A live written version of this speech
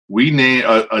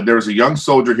there was a young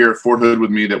soldier here at Fort Hood with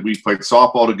me that we played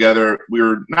softball together. We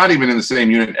were not even in the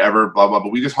same unit ever, blah, blah,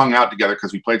 but we just hung out together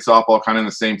because we played softball kind of in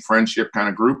the same friendship kind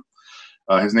of group.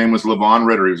 His name was Levon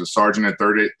Ritter. He was a sergeant in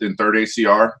 3rd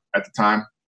ACR at the time.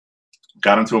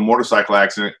 Got into a motorcycle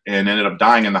accident and ended up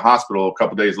dying in the hospital a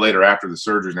couple days later after the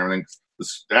surgeries and everything.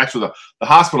 The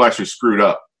hospital actually screwed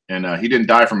up, and he didn't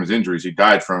die from his injuries. He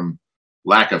died from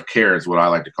lack of care is what I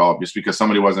like to call it, just because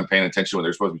somebody wasn't paying attention to what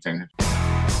they're supposed to be paying attention.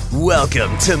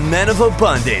 Welcome to Men of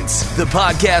Abundance, the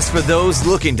podcast for those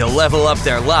looking to level up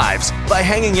their lives by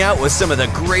hanging out with some of the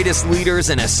greatest leaders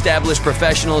and established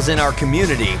professionals in our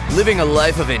community, living a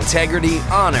life of integrity,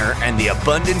 honor, and the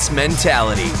abundance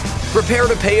mentality. Prepare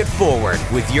to pay it forward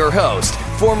with your host,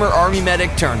 former Army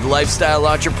medic turned lifestyle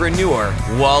entrepreneur,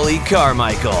 Wally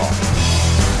Carmichael.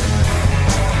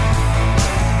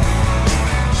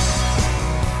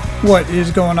 What is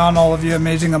going on, all of you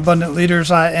amazing abundant leaders?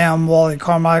 I am Wally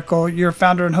Carmichael, your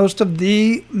founder and host of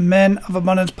the Men of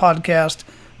Abundance podcast,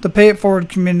 the Pay It Forward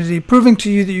community, proving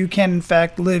to you that you can, in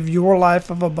fact, live your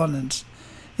life of abundance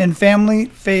in family,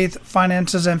 faith,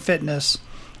 finances, and fitness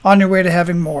on your way to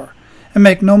having more. And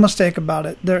make no mistake about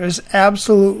it, there is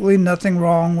absolutely nothing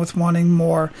wrong with wanting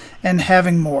more and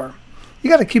having more.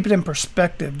 You got to keep it in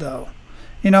perspective, though.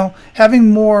 You know, having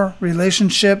more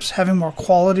relationships, having more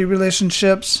quality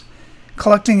relationships,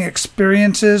 collecting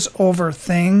experiences over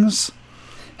things,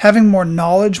 having more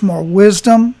knowledge, more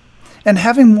wisdom, and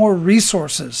having more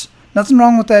resources. Nothing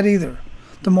wrong with that either.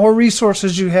 The more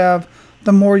resources you have,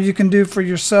 the more you can do for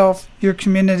yourself, your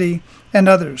community, and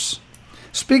others.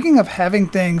 Speaking of having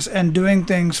things and doing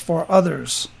things for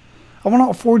others, I want to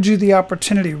afford you the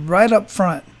opportunity right up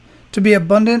front to be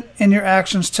abundant in your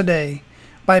actions today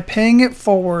by paying it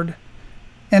forward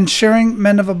and sharing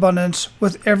Men of Abundance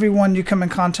with everyone you come in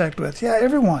contact with. Yeah,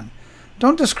 everyone.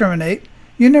 Don't discriminate.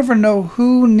 You never know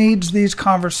who needs these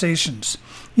conversations.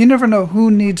 You never know who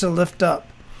needs a lift up.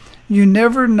 You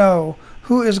never know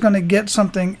who is going to get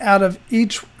something out of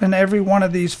each and every one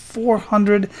of these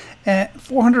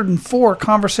 404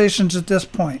 conversations at this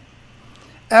point.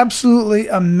 Absolutely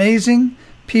amazing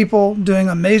people doing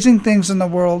amazing things in the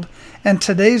world, and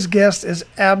today's guest is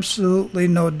absolutely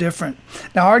no different.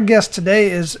 Now, our guest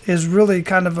today is really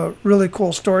kind of a really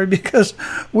cool story because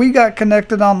we got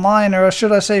connected online, or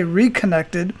should I say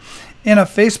reconnected, in a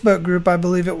Facebook group, I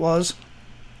believe it was.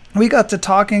 We got to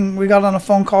talking, we got on a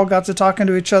phone call, got to talking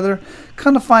to each other,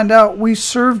 kind of find out we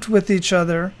served with each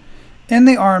other in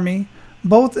the Army,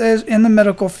 both as in the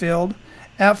medical field,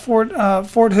 at Fort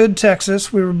Hood,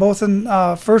 Texas. We were both in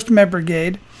 1st Med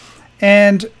Brigade.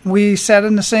 And we sat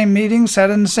in the same meetings, sat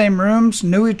in the same rooms,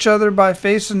 knew each other by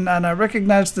face, and I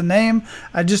recognized the name.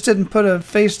 I just didn't put a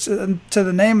face to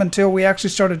the name until we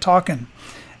actually started talking.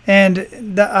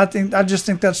 And I just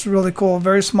think that's really cool. A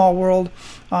very small world,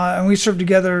 and we served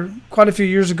together quite a few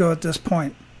years ago at this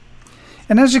point.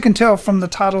 And as you can tell from the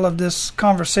title of this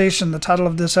conversation, the title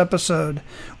of this episode,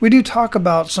 we do talk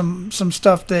about some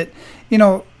stuff that, you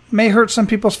know, may hurt some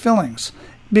people's feelings,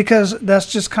 because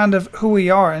that's just kind of who we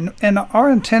are. And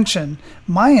our intention,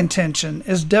 my intention,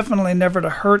 is definitely never to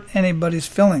hurt anybody's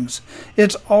feelings.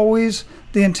 It's always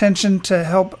the intention to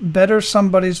help better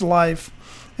somebody's life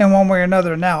in one way or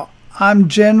another. Now, I'm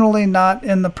generally not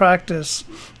in the practice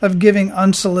of giving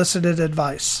unsolicited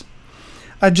advice.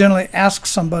 I generally ask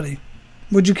somebody,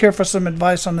 would you care for some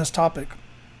advice on this topic?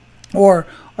 Or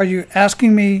are you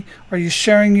asking me, are you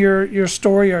sharing your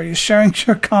story? Are you sharing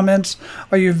your comments?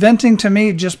 Are you venting to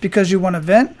me just because you want to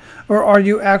vent? Or are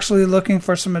you actually looking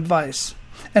for some advice?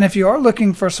 And if you are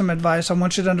looking for some advice, I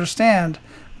want you to understand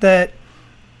that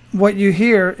what you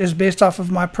hear is based off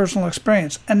of my personal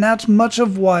experience. And that's much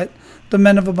of what the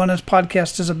Men of Abundance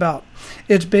podcast is about.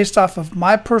 It's based off of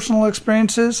my personal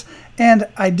experiences, and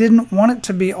I didn't want it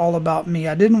to be all about me.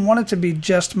 I didn't want it to be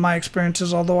just my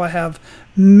experiences, although I have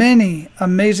many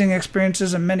amazing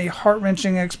experiences and many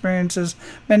heart-wrenching experiences,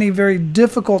 many very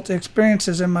difficult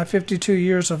experiences in my 52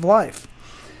 years of life.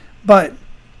 But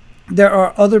there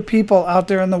are other people out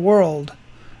there in the world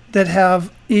that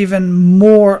have even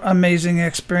more amazing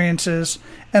experiences,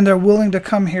 and they're willing to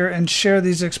come here and share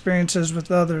these experiences with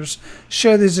others,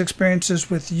 share these experiences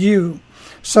with you.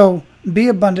 So be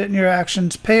abundant in your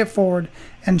actions, pay it forward,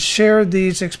 and share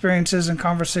these experiences and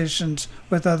conversations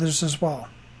with others as well.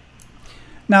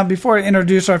 Now, before I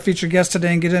introduce our featured guest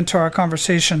today and get into our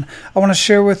conversation, I want to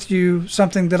share with you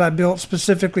something that I built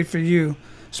specifically for you,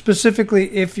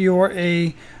 specifically if you're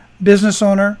a business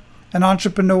owner, an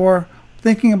entrepreneur,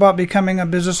 thinking about becoming a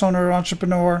business owner or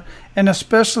entrepreneur, and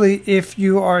especially if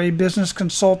you are a business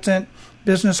consultant,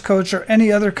 business coach, or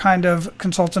any other kind of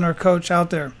consultant or coach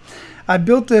out there. I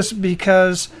built this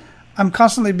because I'm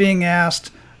constantly being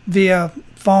asked via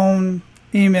phone,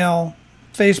 email,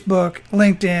 Facebook,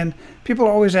 LinkedIn. People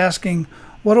are always asking,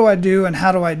 what do I do and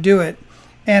how do I do it?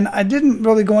 And I didn't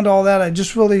really go into all that. I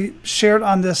just really shared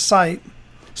on this site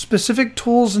specific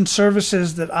tools and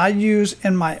services that I use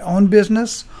in my own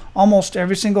business almost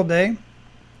every single day,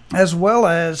 as well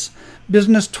as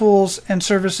business tools and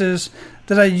services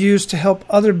that I use to help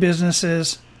other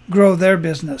businesses grow their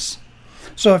business.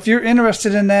 So if you're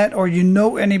interested in that, or you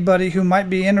know anybody who might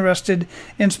be interested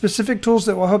in specific tools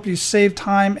that will help you save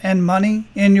time and money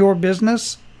in your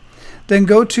business, then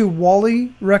go to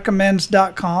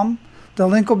wallyrecommends.com. The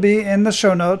link will be in the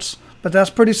show notes, but that's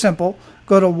pretty simple.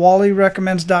 Go to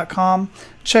wallyrecommends.com,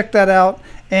 check that out,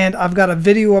 and I've got a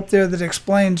video up there that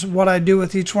explains what I do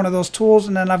with each one of those tools,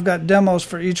 and then I've got demos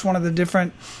for each one of the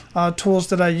different tools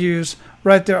that I use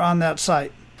right there on that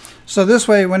site. So this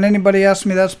way, when anybody asks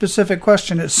me that specific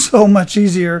question, it's so much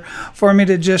easier for me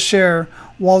to just share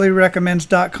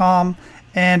wallyrecommends.com,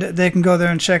 and they can go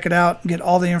there and check it out and get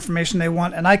all the information they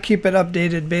want. And I keep it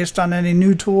updated based on any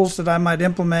new tools that I might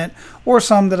implement or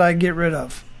some that I get rid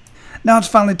of. Now it's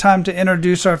finally time to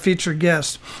introduce our featured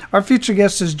guest. Our featured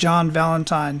guest is John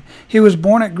Valentine. He was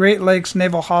born at Great Lakes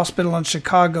Naval Hospital in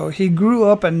Chicago. He grew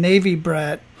up a Navy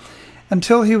brat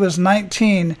until he was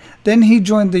 19. Then he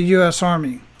joined the U.S.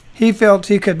 Army. He felt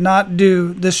he could not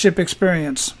do the ship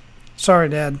experience. Sorry,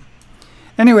 Dad.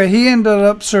 Anyway, he ended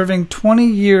up serving 20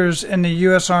 years in the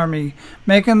U.S. Army,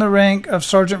 making the rank of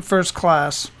Sergeant First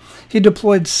Class. He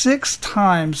deployed 6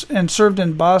 times and served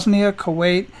in Bosnia,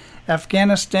 Kuwait,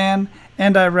 Afghanistan,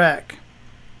 and Iraq.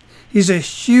 He's a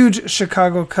huge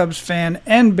Chicago Cubs fan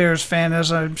and Bears fan,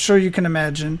 as I'm sure you can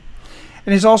imagine.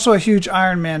 And he's also a huge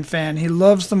Iron Man fan. He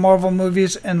loves the Marvel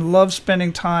movies and loves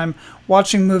spending time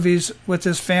watching movies with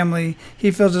his family.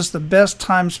 He feels it's the best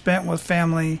time spent with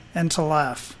family and to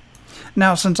laugh.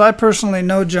 Now, since I personally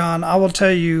know John, I will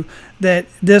tell you that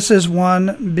this is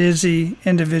one busy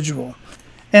individual.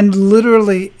 And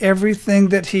literally everything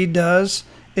that he does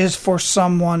is for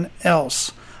someone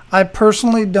else. I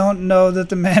personally don't know that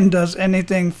the man does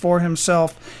anything for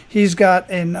himself. He's got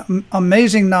an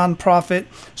amazing nonprofit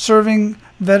serving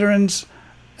veterans,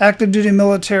 active duty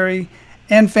military,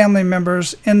 and family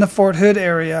members in the Fort Hood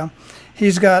area.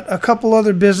 He's got a couple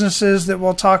other businesses that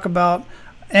we'll talk about,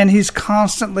 and he's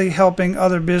constantly helping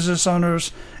other business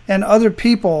owners and other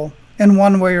people in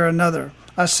one way or another.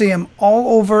 I see him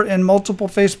all over in multiple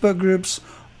Facebook groups,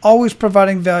 always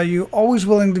providing value, always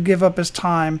willing to give up his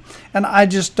time, and I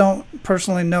just don't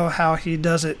personally know how he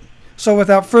does it. So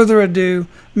without further ado,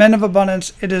 Men of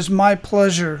Abundance, it is my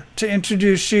pleasure to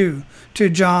introduce you to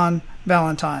John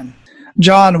Valentine.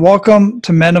 John, welcome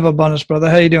to Men of Abundance, brother.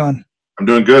 How you doing? I'm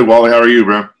doing good. Wally, how are you,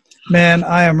 bro? Man,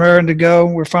 I am raring to go.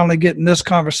 We're finally getting this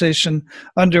conversation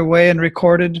underway and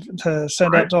recorded to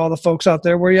send out to all the folks out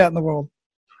there. Where are you at in the world?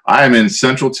 I am in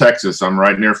Central Texas. I'm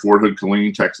right near Fort Hood,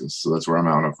 Killeen, Texas. So that's where I'm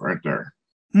out of right there.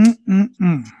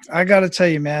 I got to tell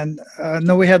you, man, I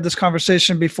know we had this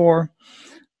conversation before.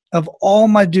 Of all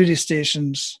my duty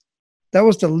stations, that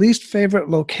was the least favorite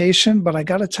location, but I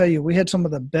got to tell you, we had some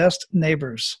of the best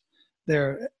neighbors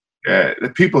there. Yeah, the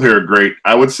people here are great.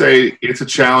 I would say it's a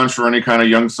challenge for any kind of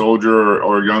young soldier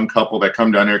or young couple that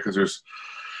come down here because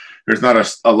there's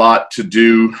not a lot to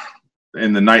do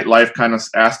in the nightlife kind of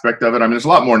aspect of it. I mean, there's a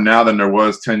lot more now than there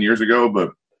was 10 years ago,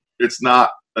 but it's not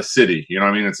a city. You know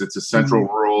what I mean? It's a central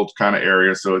rural kind of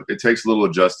area, so it takes a little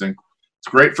adjusting. It's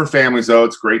great for families, though.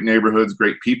 It's great neighborhoods.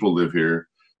 Great people live here.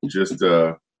 Just it's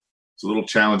a little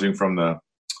challenging from the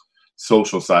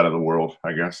social side of the world,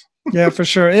 I guess. Yeah, for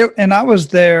sure. And I was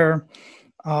there,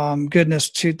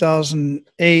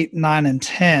 2008, 9, and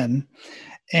 10.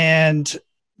 And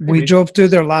we drove through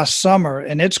there last summer,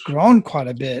 and it's grown quite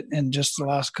a bit in just the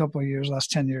last couple of years,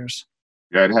 last 10 years.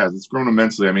 Yeah, it has. It's grown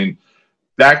immensely. I mean,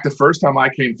 back the first time I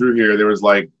came through here, there was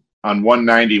like on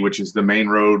 190, which is the main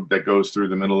road that goes through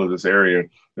the middle of this area,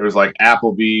 there was like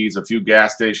Applebee's, a few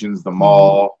gas stations, the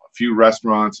mall, a few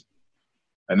restaurants.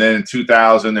 And then in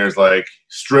 2000, there's like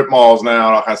strip malls now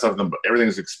and all kinds of stuff.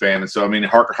 Everything's expanded. So, I mean,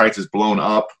 Harker Heights is blown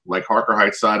up. Like Harker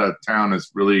Heights side of town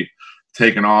is really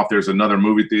taken off. There's another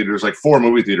movie theater. There's like 4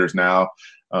 movie theaters now.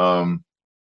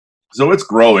 So it's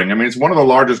growing. I mean, it's one of the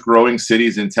largest growing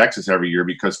cities in Texas every year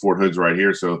because Fort Hood's right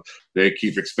here. So they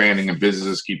keep expanding and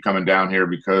businesses keep coming down here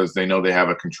because they know they have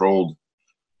a controlled,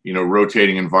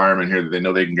 rotating environment here that they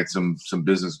know they can get some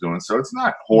business going. So it's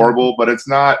not horrible, but it's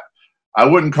not, I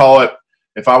wouldn't call it,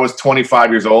 if I was 25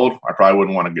 years old, I probably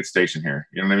wouldn't want to get stationed here.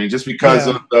 You know what I mean? Just because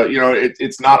of the,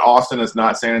 it's not Austin, it's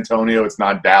not San Antonio, it's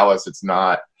not Dallas, it's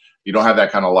not you don't have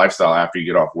that kind of lifestyle after you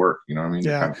get off work. You know what I mean?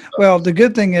 Yeah. Well, the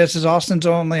good thing is Austin's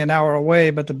only an hour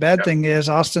away, but the bad thing is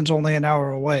Austin's only an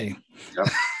hour away. Yep.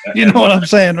 You know what I'm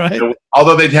saying, right?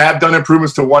 Although they have done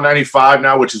improvements to 195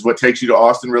 now, which is what takes you to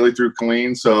Austin really through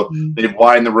Killeen. So they've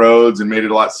widened the roads and made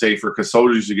it a lot safer, because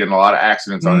soldiers used to get in a lot of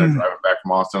accidents on there driving back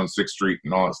from Austin on 6th Street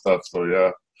and all that stuff. So,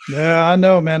 yeah. Yeah, I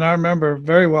know, man. I remember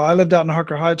very well. I lived out in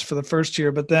Harker Heights for the first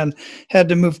year, but then had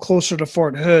to move closer to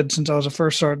Fort Hood since I was a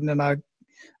first sergeant, and I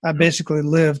basically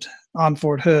lived on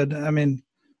Fort Hood. I mean,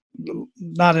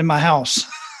 not in my house.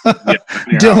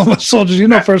 Dealing with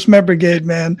soldiers, First Med Brigade,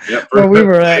 man. Yep, well, we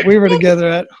were together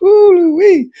at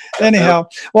whoo-wee. Anyhow,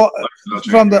 well,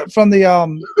 from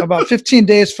the about 15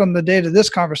 days from the date of this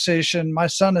conversation, my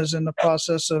son is in the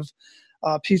process of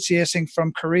PCSing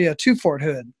from Korea to Fort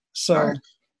Hood. So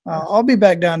I'll be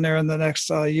back down there in the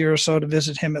next year or so to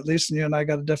visit him at least, and you and I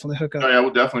got to definitely hook up. Oh, yeah, we'll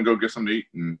definitely go get something to eat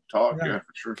and talk. Yeah,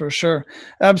 for sure. For sure.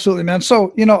 Absolutely, man.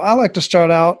 So, I like to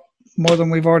start out more than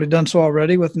we've already done so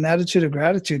already with an attitude of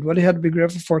gratitude. What do you have to be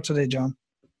grateful for today, John?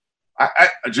 I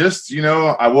just,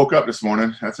 I woke up this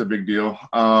morning. That's a big deal.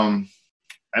 And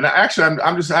actually,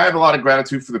 I have a lot of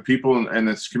gratitude for the people in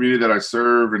this community that I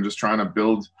serve, and just trying to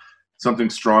build something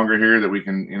stronger here that we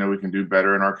can do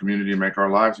better in our community and make our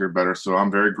lives here better. So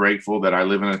I'm very grateful that I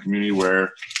live in a community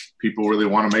where people really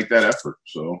want to make that effort.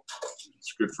 So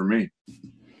it's good for me.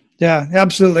 Yeah,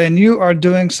 absolutely. And you are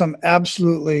doing some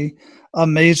absolutely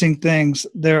amazing things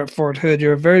there at Fort Hood.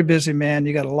 You're a very busy man.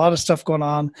 You got a lot of stuff going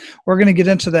on. We're going to get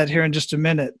into that here in just a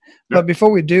minute. Yep. But before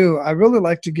we do, I really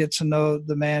like to get to know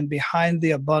the man behind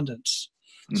the abundance.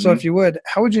 Mm-hmm. So if you would,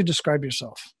 how would you describe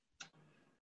yourself?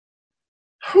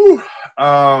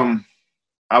 I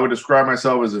would describe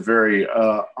myself as a very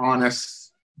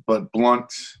honest but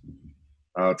blunt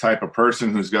type of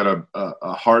person who's got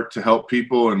a heart to help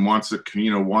people and wants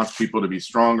people to be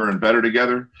stronger and better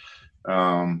together.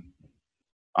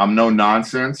 I'm no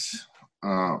nonsense.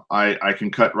 I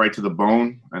can cut right to the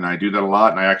bone, and I do that a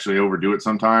lot, and I actually overdo it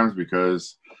sometimes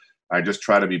because I just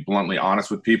try to be bluntly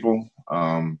honest with people.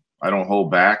 I don't hold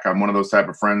back. I'm one of those type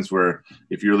of friends where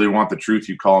if you really want the truth,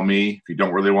 you call me. If you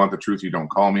don't really want the truth, you don't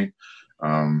call me.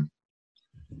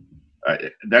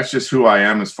 That's just who I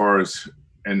am as far as,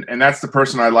 and that's the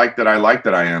person I like that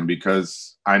I am,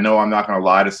 because I know I'm not going to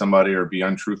lie to somebody or be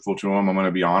untruthful to them. I'm going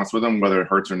to be honest with them, whether it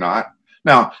hurts or not.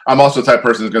 Now, I'm also the type of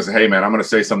person who's going to say, hey, man, I'm going to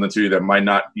say something to you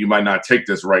that you might not take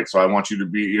this right. So I want you to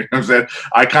be, you know what I'm saying?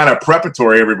 I kind of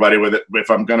preparatory everybody with it if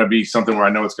I'm going to be something where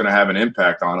I know it's going to have an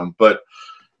impact on them. But,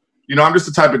 I'm just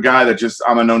the type of guy that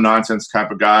I'm a no-nonsense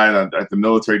type of guy. That the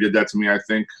military did that to me, I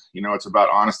think. It's about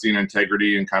honesty and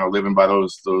integrity and kind of living by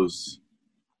those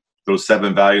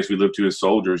 7 values we live to as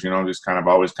soldiers. Just kind of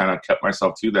always kind of kept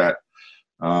myself to that.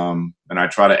 And I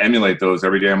try to emulate those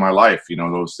every day of my life,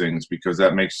 those things, because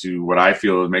that makes you, what I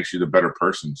feel, it makes you the better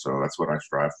person. So that's what I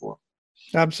strive for.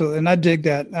 Absolutely. And I dig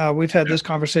that. We've had this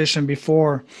conversation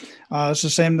before. It's the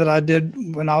same that I did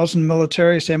when I was in the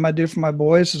military, same I do for my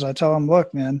boys, is I tell them,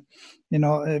 look, man,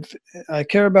 if I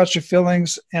care about your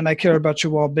feelings and I care about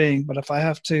your well-being, but if I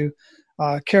have to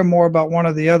care more about one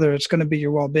or the other, it's going to be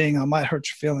your well-being. I might hurt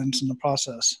your feelings in the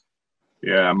process.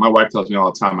 Yeah, my wife tells me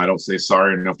all the time, I don't say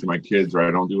sorry enough to my kids, or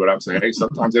I don't do what I'm saying. Hey,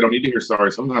 sometimes they don't need to hear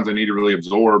sorry. Sometimes they need to really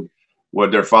absorb what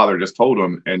their father just told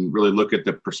them and really look at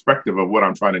the perspective of what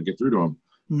I'm trying to get through to them.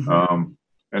 Mm-hmm.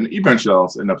 And eventually I'll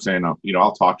end up saying,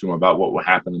 I'll talk to them about what will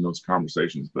happen in those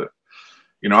conversations. But,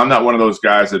 I'm not one of those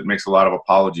guys that makes a lot of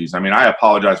apologies. I mean, I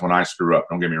apologize when I screw up,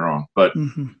 don't get me wrong, but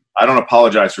I don't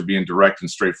apologize for being direct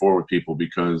and straightforward with people,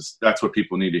 because that's what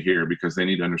people need to hear, because they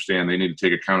need to understand, they need to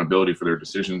take accountability for their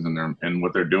decisions and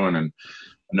what they're doing. And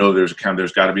I know there's got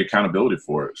to be accountability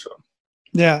for it. So.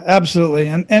 Yeah, absolutely.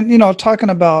 And talking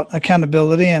about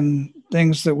accountability and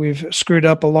things that we've screwed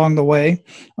up along the way,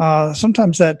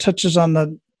 sometimes that touches on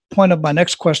the point of my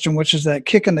next question, which is that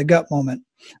kick in the gut moment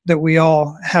that we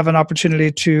all have an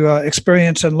opportunity to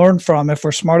experience and learn from if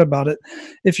we're smart about it.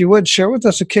 If you would, share with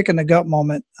us a kick in the gut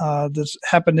moment that's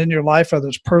happened in your life, whether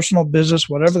it's personal, business,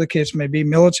 whatever the case may be,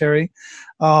 military,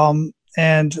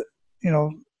 and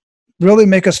really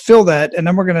make us feel that. And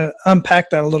then we're going to unpack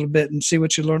that a little bit and see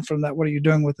what you learned from that. What are you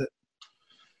doing with it?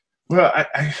 Well,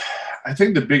 I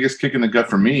think the biggest kick in the gut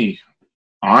for me,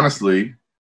 honestly,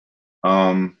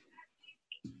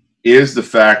 is the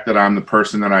fact that I'm the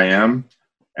person that I am,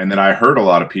 and that I hurt a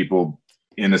lot of people,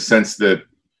 in the sense that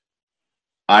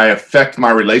I affect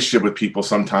my relationship with people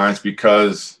sometimes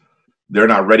because they're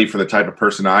not ready for the type of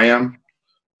person I am.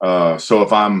 So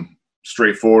if I'm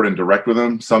straightforward and direct with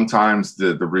them, sometimes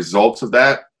the results of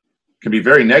that can be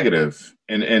very negative.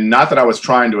 And not that I was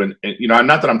trying to,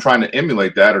 not that I'm trying to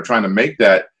emulate that or trying to make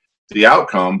that the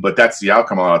outcome, but that's the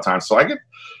outcome a lot of times. So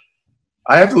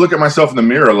I have to look at myself in the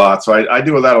mirror a lot. So I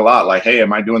do that a lot. Like, hey,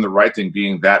 am I doing the right thing,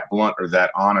 being that blunt or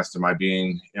that honest? Am I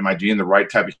being the right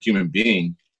type of human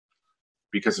being?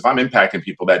 Because if I'm impacting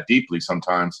people that deeply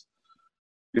sometimes,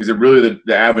 is it really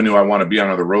the avenue I want to be on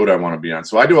or the road I want to be on?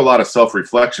 So I do a lot of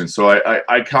self-reflection. So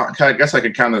I guess I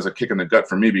can count it as a kick in the gut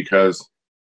for me, because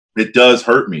it does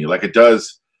hurt me. Like it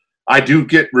does. I do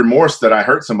get remorse that I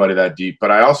hurt somebody that deep,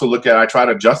 but I also I try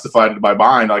to justify it in my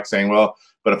mind, like saying, well,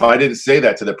 but if I didn't say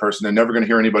that to the person, they're never going to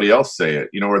hear anybody else say it,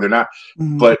 or they're not.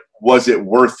 Mm-hmm. But was it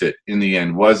worth it in the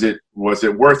end? Was it worth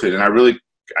it? And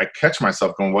I catch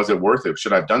myself going, was it worth it?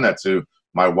 Should I have done that to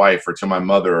my wife or to my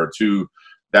mother or to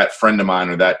that friend of mine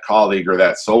or that colleague or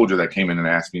that soldier that came in and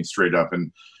asked me straight up?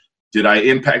 And did I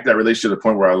impact that relationship to the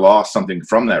point where I lost something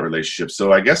from that relationship?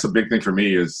 So I guess a big thing for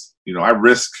me is, I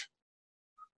risk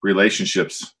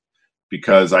relationships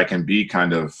because I can be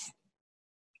kind of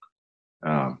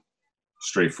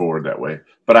straightforward that way.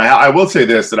 But I will say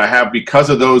this, that I have, because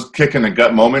of those kick in the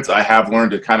gut moments, I have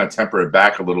learned to kind of temper it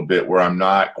back a little bit, where I'm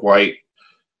not quite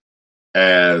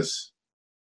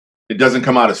it doesn't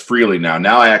come out as freely now.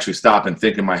 Now I actually stop and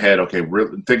think in my head, okay,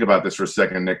 think about this for a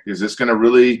second, Nick. Is this going to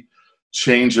really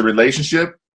change the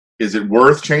relationship? Is it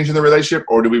worth changing the relationship?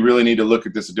 Or do we really need to look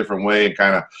at this a different way? And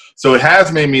kind of, so it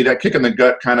has made me, that kick in the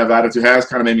gut kind of attitude has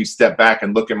kind of made me step back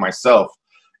and look at myself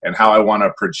and how I want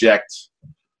to project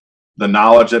the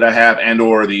knowledge that I have and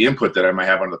or the input that I might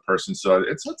have on the person. So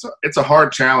it's a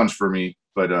hard challenge for me,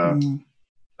 but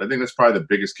I think that's probably the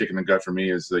biggest kick in the gut for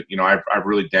me, is that, I've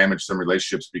really damaged some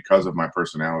relationships because of my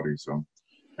personality. So,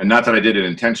 and not that I did it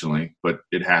intentionally, but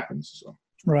it happens. So.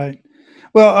 Right.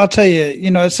 Well, I'll tell you,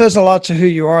 it says a lot to who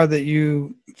you are that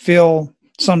you feel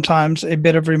sometimes a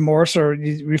bit of remorse, or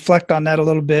you reflect on that a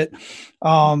little bit.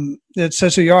 It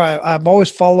says who you are. I've always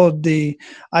followed the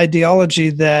ideology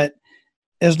that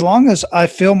as long as I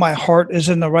feel my heart is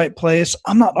in the right place,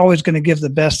 I'm not always going to give the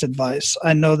best advice.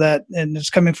 I know that, and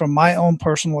it's coming from my own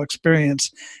personal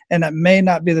experience, and it may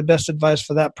not be the best advice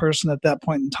for that person at that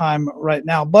point in time right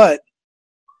now. But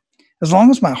as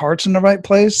long as my heart's in the right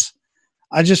place,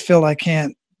 I just feel I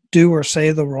can't do or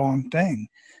say the wrong thing.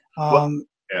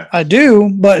 Yeah. I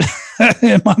do, but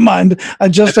in my mind, I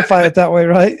justify it that way,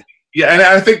 right? Yeah, and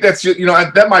I think that's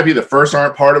that might be the first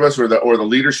part of us, or the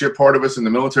leadership part of us in the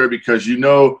military, because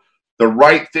the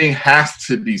right thing has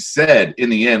to be said in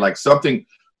the end, like something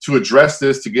to address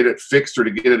this, to get it fixed or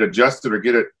to get it adjusted or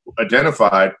get it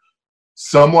identified.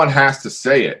 Someone has to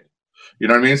say it. You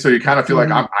know what I mean? So you kind of feel like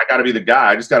I got to be the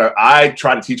guy. I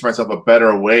try to teach myself a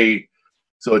better way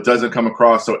so it doesn't come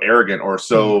across so arrogant or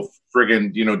so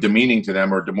friggin', demeaning to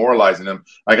them or demoralizing them.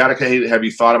 I got to, hey, have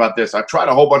you thought about this? I've tried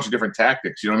a whole bunch of different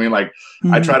tactics. You know what I mean? Like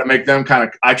I try to make them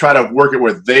I try to work it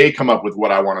where they come up with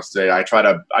what I want to say. I try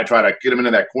to get them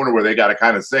into that corner where they got to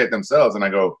kind of say it themselves. And I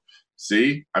go,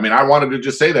 see, I mean, I wanted to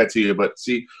just say that to you, but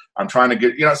see, I'm trying to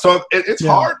get, so it's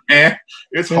hard, man.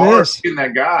 It's hard being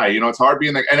that guy. It's hard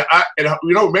being that, and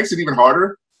what makes it even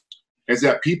harder is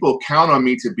that people count on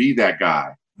me to be that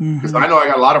guy. Because I know I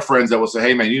got a lot of friends that will say,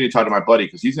 hey, man, you need to talk to my buddy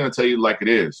because he's going to tell you like it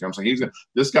is. You know what I'm saying?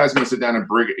 This guy's going to sit down and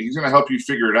bring it. He's going to help you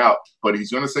figure it out, but he's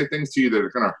going to say things to you that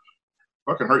are going to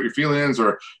fucking hurt your feelings,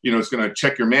 or, it's going to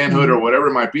check your manhood or whatever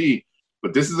it might be.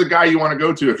 But this is the guy you want to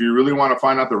go to if you really want to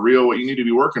find out the real, what you need to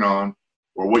be working on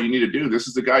or what you need to do. This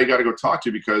is the guy you got to go talk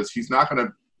to, because he's not going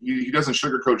to, he doesn't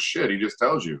sugarcoat shit. He just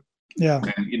tells you. Yeah.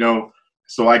 And,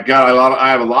 so I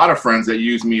have a lot of friends that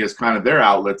use me as kind of their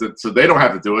outlet, so they don't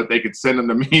have to do it. They could send them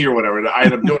to me or whatever. I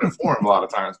end up doing it for them a lot of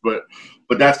times. But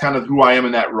that's kind of who I am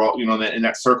in that role, in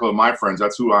that circle of my friends.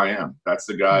 That's who I am. That's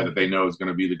the guy that they know is going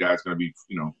to be the guy that's going to be,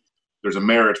 there's a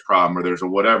marriage problem or there's a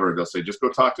whatever. They'll say, just go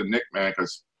talk to Nick, man,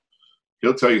 because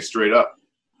he'll tell you straight up.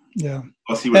 Yeah.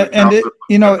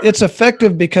 It's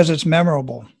effective because it's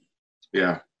memorable.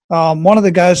 Yeah. One of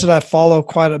the guys that I follow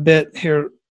quite a bit here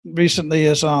recently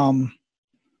is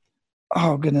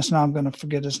oh goodness, now I'm going to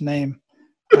forget his name.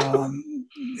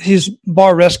 He's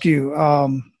Bar Rescue.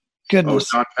 Goodness.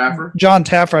 Oh, John Taffer? John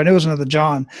Taffer. I knew it was another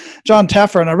John. John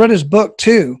Taffer. And I read his book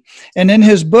too. And in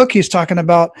his book, he's talking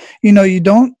about, you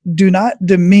do not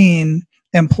demean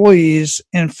employees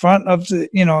in front of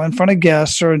in front of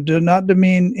guests, or do not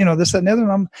demean, this, that, and the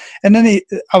other. And then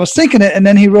I was thinking it, and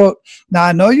then he wrote, now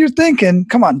I know you're thinking,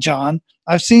 come on, John,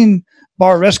 I've seen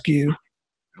Bar Rescue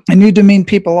and you demean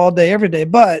people all day, every day,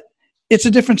 but it's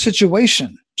a different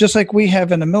situation, just like we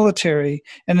have in the military.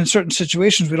 And in certain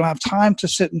situations, we don't have time to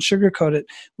sit and sugarcoat it.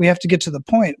 We have to get to the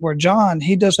point where John,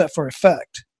 he does that for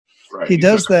effect. Right. He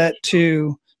does that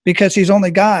because he's only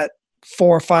got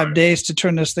 4 or 5 days to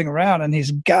turn this thing around, and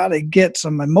he's got to get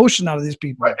some emotion out of these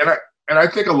people. Right. And I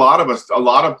think a lot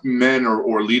of men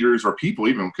or leaders or people,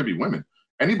 even could be women,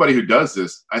 anybody who does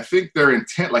this, I think their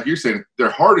intent, like you're saying, their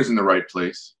heart is in the right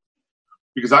place.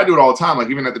 Because I do it all the time, like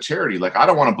even at the charity. Like I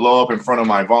don't want to blow up in front of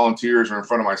my volunteers or in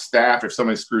front of my staff if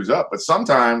somebody screws up. But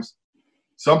sometimes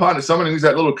somebody needs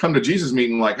that little come to Jesus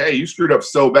meeting, like, hey, you screwed up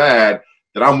so bad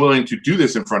that I'm willing to do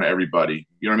this in front of everybody.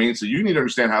 You know what I mean? So you need to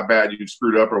understand how bad you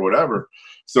screwed up or whatever.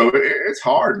 So it's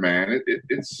hard, man.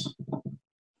 It's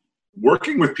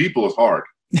working with people is hard.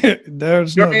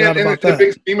 There's no doubt about that. The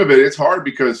big scheme of it, it's hard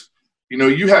because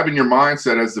you have in your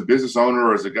mindset as the business owner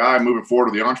or as a guy moving forward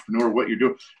or the entrepreneur what you're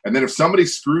doing. And then if somebody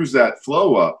screws that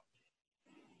flow up,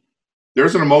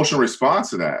 there's an emotional response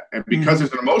to that. And because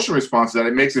there's an emotional response to that,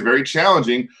 it makes it very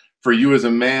challenging for you as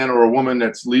a man or a woman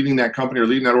that's leading that company or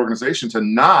leading that organization to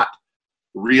not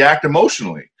react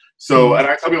emotionally. So, and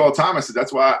I tell people all the time, I said,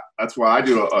 that's why I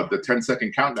do the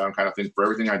 10-second countdown kind of thing for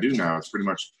everything I do now. It's pretty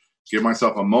much give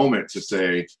myself a moment to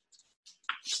say,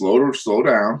 slow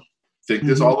down. Think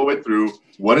this all the way through.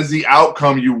 What is the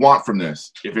outcome you want from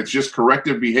this? If it's just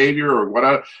corrective behavior or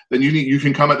whatever, then you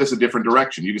can come at this a different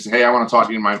direction. You can say, hey, I want to talk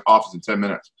to you in my office in 10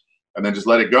 minutes, and then just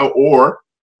let it go. Or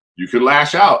you could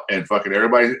lash out and fucking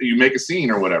everybody, you make a scene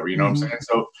or whatever. You know what I'm saying?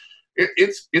 So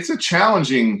it's a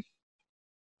challenging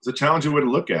way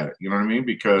to look at it. You know what I mean?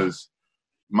 Because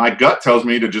my gut tells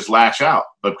me to just lash out,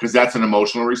 but because that's an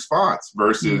emotional response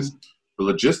versus the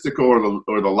logistical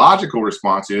or the logical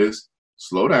response is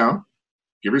slow down.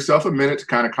 Give yourself a minute to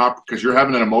kind of because you're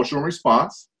having an emotional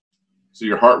response. So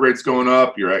your heart rate's going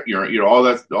up. You're all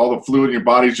the fluid in your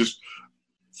body's just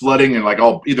flooding and like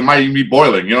either might even be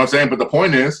boiling. You know what I'm saying? But the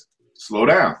point is, slow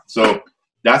down. So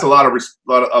that's a lot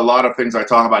of things I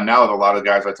talk about now with a lot of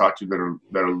guys I talk to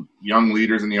that are young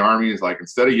leaders in the Army. Is like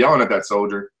instead of yelling at that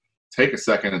soldier, take a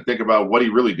second and think about what he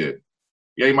really did.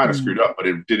 Yeah, he might have screwed up, but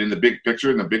it did in the big picture,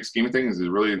 in the big scheme of things, is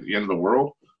it really the end of the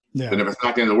world? Yeah. Then if it's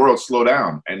not the end of the world, slow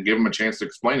down and give them a chance to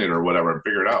explain it or whatever and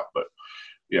figure it out. But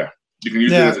yeah, you can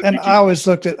use it as a and I always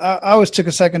took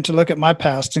a second to look at my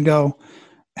past and go,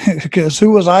 because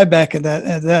who was I back at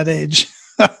that age?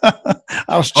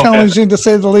 I was challenging to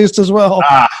say the least as well.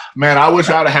 Man, I wish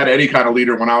I'd have had any kind of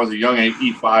leader when I was a young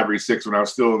E5 or E6 when I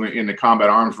was still in the combat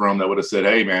arms room that would have said,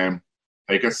 hey man,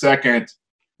 take a second.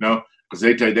 Because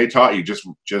they taught you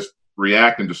just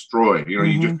react and destroy.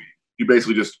 You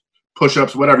basically just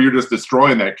push-ups, whatever, you're just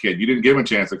destroying that kid. You didn't give him a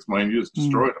chance to explain. You just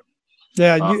destroyed him.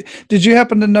 Yeah. Did you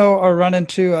happen to know or run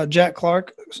into Jack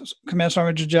Clark, Command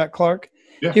Sergeant Major Jack Clark?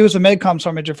 Yeah. He was a MAGCOM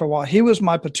sergeant major for a while. He was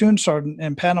my platoon sergeant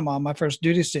in Panama, my first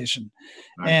duty station.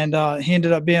 Nice. And he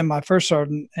ended up being my first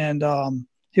sergeant. And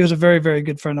he was a very, very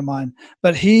good friend of mine.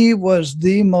 But he was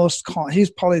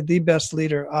he's probably the best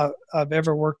leader I've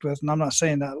ever worked with. And I'm not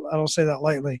saying that. I don't say that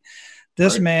lightly.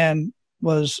 This man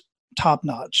was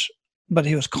top-notch. But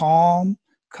he was calm,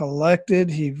 collected.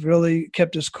 He really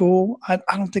kept his cool. I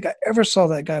don't think I ever saw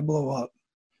that guy blow up.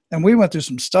 And we went through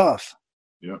some stuff.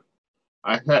 Yeah.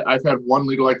 I've had one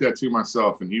leader like that too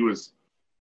myself. And it was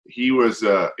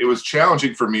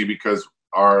challenging for me because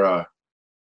our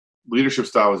leadership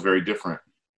style was very different.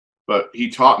 But he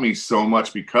taught me so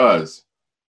much because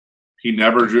I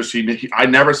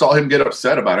never saw him get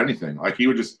upset about anything. Like he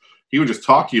would just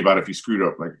talk to you about if you screwed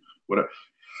up, like whatever.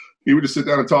 He would just sit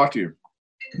down and talk to you.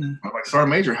 I'm like, Sergeant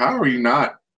Major, how are you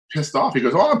not pissed off? He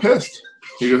goes, I'm pissed.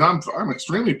 He goes, I'm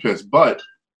extremely pissed, but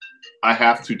I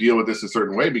have to deal with this a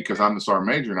certain way because I'm the Sergeant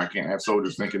Major and I can't have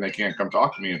soldiers thinking they can't come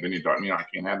talk to me if any talk. I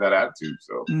can't have that attitude.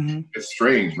 So it's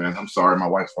strange, man. I'm sorry. My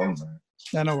wife's phone's on.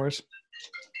 Yeah, no worries.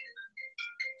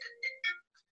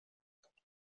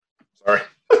 Sorry.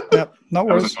 Yep, no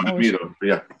worries. No worries. Me, though,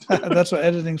 yeah. That's what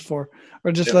editing's for.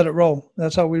 Or just let it roll.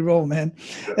 That's how we roll, man.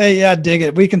 Yeah. Hey, yeah, I dig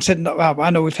it. We can sit. I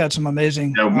know we've had some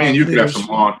amazing. Yeah, man, you could have some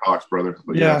long talks, brother.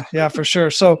 But yeah, for sure.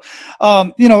 So,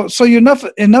 so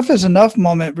enough is enough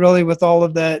moment really with all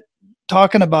of that.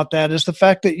 Talking about that is the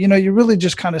fact that you really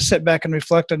just kind of sit back and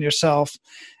reflect on yourself,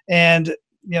 and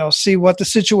see what the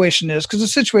situation is, because the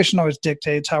situation always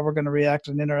dictates how we're going to react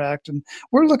and interact. And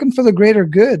we're looking for the greater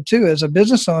good too, as a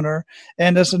business owner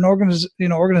and as an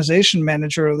organization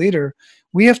manager or leader.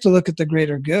 We have to look at the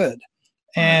greater good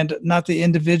and not the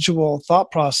individual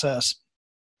thought process.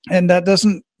 And that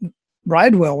doesn't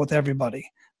ride well with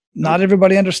everybody. Not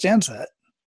everybody understands that.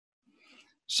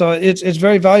 So it's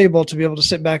very valuable to be able to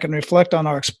sit back and reflect on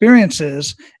our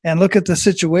experiences and look at the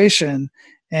situation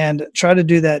and try to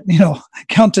do that,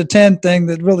 count to 10 thing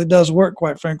that really does work,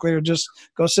 quite frankly, or just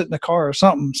go sit in the car or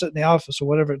something, sit in the office or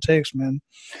whatever it takes, man.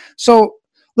 So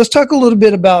let's talk a little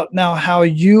bit about now how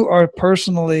you are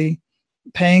personally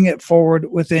paying it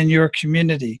forward within your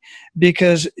community,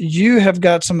 because you have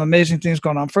got some amazing things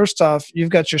going on. First off, you've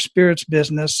got your spirits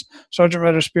business, Sergeant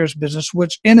Ritter Spirits business,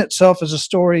 which in itself is a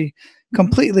story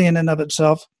completely in and of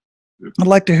itself. I'd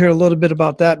like to hear a little bit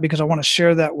about that because I want to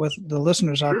share that with the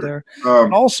listeners out there.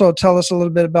 Also tell us a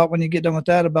little bit about, when you get done with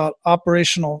that, about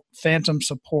Operational Phantom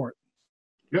Support.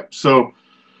 Yep. So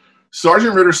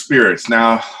Sergeant Ritter Spirits.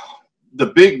 Now,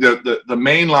 the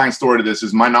main line story to this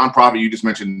is my nonprofit. You just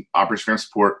mentioned Operation Phantom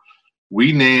Support.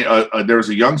 We named there was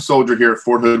a young soldier here at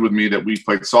Fort Hood with me that we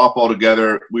played softball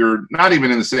together. We were not even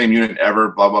in the same unit ever,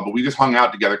 blah, blah, but we just hung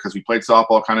out together because we played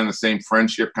softball kind of in the same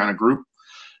friendship kind of group.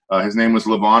 His name was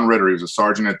Levon Ritter. He was a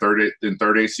sergeant in 3rd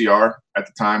ACR at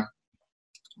the time.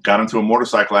 Got into a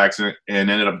motorcycle accident and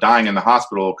ended up dying in the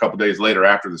hospital a couple days later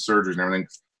after the surgeries and everything.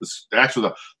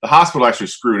 The hospital actually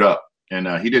screwed up, and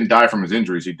he didn't die from his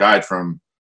injuries. He died from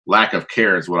lack of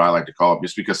care, is what I like to call it,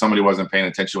 just because somebody wasn't paying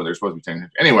attention to what they're supposed to be paying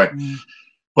attention. Anyway,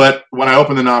 but when I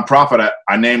opened the nonprofit,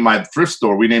 I named my thrift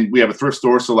store. We have a thrift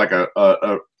store, so like a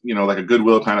like a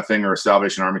Goodwill kind of thing or a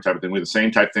Salvation Army type of thing. We have the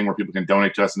same type thing where people can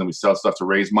donate to us, and then we sell stuff to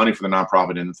raise money for the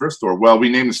nonprofit in the thrift store. Well, we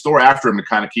named the store after him to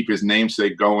kind of keep his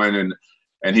namesake going,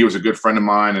 and he was a good friend of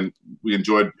mine, and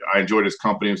I enjoyed his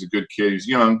company. He was a good kid. He was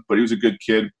young, but he was a good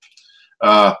kid.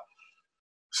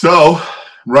 So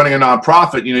running a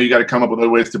nonprofit, you got to come up with other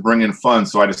ways to bring in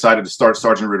funds. So I decided to start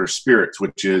Sergeant Ritter Spirits,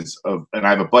 which is, and I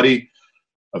have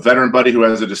a veteran buddy who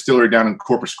has a distillery down in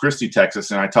Corpus Christi,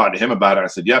 Texas, and I talked to him about it. I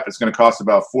said, "Yep, it's going to cost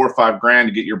about $4 or $5 grand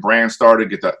to get your brand started,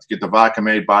 get the vodka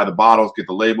made, buy the bottles, get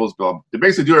the labels, to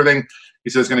basically do everything." He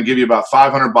says it's going to give you about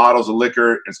 500 bottles of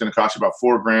liquor. It's going to cost you about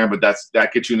 $4 grand, but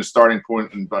that gets you in the starting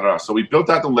point. And so we built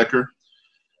out the liquor.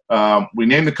 We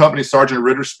named the company Sergeant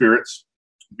Ritter Spirits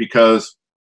because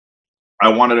I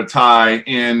wanted to tie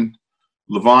in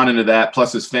Levon into that,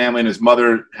 plus his family, and his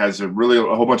mother has a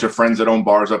whole bunch of friends that own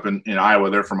bars up in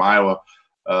Iowa. They're from Iowa.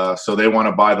 So they want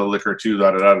to buy the liquor too,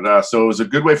 So it was a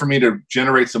good way for me to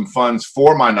generate some funds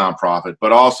for my nonprofit,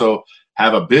 but also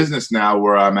have a business now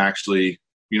where I'm actually,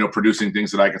 producing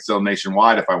things that I can sell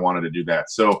nationwide if I wanted to do that.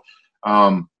 So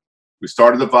we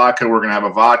started the vodka. We're going to have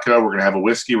a vodka. We're going to have a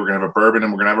whiskey. We're going to have a bourbon,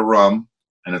 and we're going to have a rum.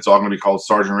 And it's all going to be called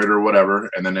Sergeant Ritter or whatever.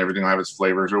 And then everything will have its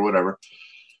flavors or whatever.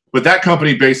 But that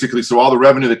company basically, so all the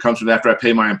revenue that comes from that, after I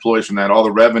pay my employees from that, all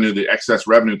the revenue, the excess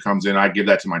revenue comes in, I give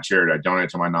that to my charity. I donate it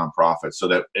to my nonprofit, so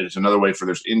that it's another way for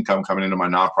there's income coming into my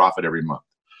nonprofit every month.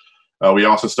 We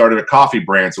also started a coffee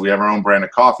brand, so we have our own brand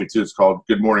of coffee too. It's called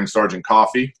Good Morning Sergeant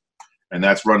Coffee, and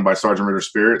that's run by Sergeant Ritter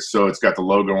Spirits. So it's got the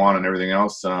logo on and everything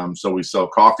else. So we sell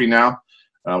coffee now.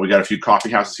 We got a few coffee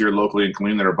houses here locally in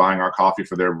Killeen that are buying our coffee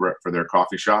for their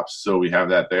coffee shops. So we have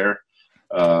that there.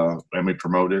 And we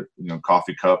promote it,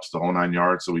 coffee cups, the whole 9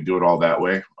 yards. So we do it all that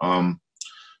way.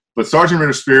 But Sergeant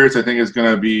Ritter Spirits, I think, is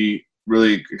going to be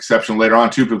really exceptional later on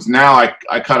too, because now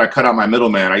I cut out my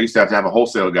middleman. I used to have a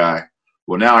wholesale guy.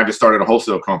 Well, now I just started a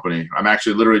wholesale company. I'm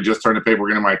actually literally just turning the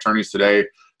paperwork into my attorneys today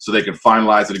so they can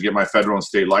finalize it and get my federal and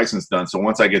state license done. So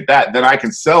once I get that, then I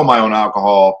can sell my own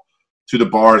alcohol to the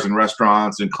bars and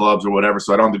restaurants and clubs or whatever.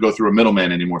 So I don't have to go through a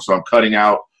middleman anymore. So I'm cutting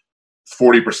out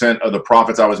 40% of the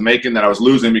profits I was making that I was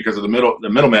losing because of the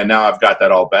middleman. Now I've got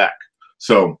that all back.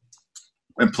 So,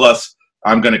 and plus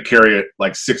I'm going to carry it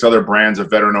like 6 other brands of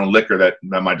veteran-owned liquor that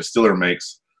my distiller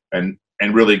makes, and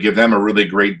really give them a really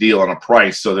great deal on a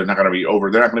price. So they're not going to be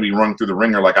they're not going to be run through the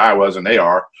ringer like I was, and they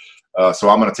are. So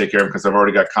I'm going to take care of it because I've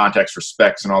already got contacts for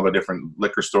Specs and all the different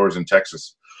liquor stores in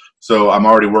Texas. So I'm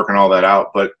already working all that out,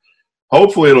 but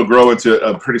hopefully it'll grow into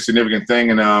a pretty significant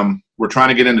thing. And we're trying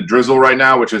to get into Drizzle right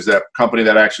now, which is that company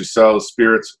that actually sells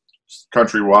spirits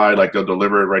countrywide. Like they'll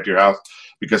deliver it right to your house,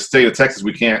 because state of Texas,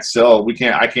 I can't sell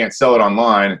it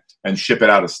online and ship it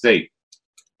out of state.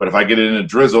 But if I get it in a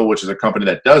Drizzle, which is a company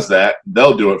that does that,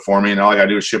 they'll do it for me. And all I got to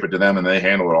do is ship it to them and they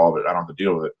handle it all of it. I don't have to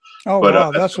deal with it. Oh,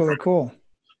 wow. That's really cool.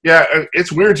 Yeah.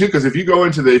 It's weird too, because if you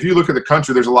look at the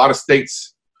country, there's a lot of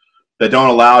states that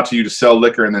don't allow you to sell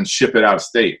liquor and then ship it out of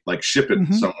state, like ship it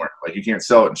somewhere. Like you can't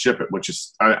sell it and ship it, which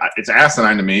is, it's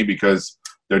asinine to me because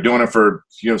they're doing it for,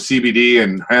 CBD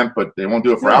and hemp, but they won't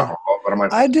do it for alcohol. But I'm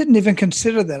like, I didn't even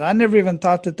consider that. I never even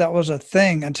thought that was a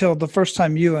thing until the first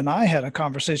time you and I had a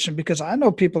conversation, because I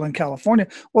know people in California.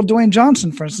 Well, Dwayne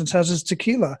Johnson, for instance, has his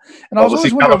tequila. And I was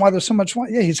always wondering why there's so much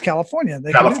wine. Yeah, he's California.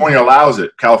 California allows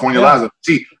it. Allows it.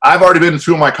 See, I've already been to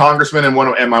 2 of my congressmen and one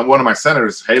of my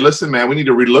senators. Hey, listen, man, we need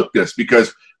to relook this,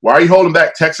 because why are you holding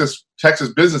back Texas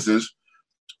businesses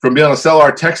from being able to sell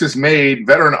our Texas-made,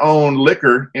 veteran-owned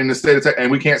liquor in the state of Texas,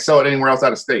 and we can't sell it anywhere else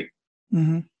out of state?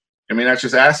 Mm-hmm. I mean, that's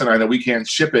just asinine that we can't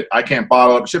ship it. I can't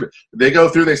bottle up and ship it. They go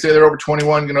through, they say they're over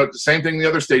 21, the same thing the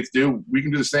other states do. We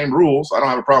can do the same rules. I don't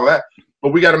have a problem with that.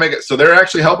 but we got to make it. So they're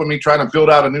actually helping me trying to build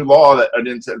out a new law,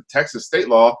 Texas state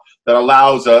law, that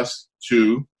allows us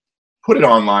to put it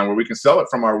online where we can sell it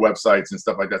from our websites and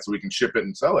stuff like that, so we can ship it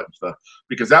and sell it and stuff.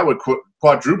 Because that would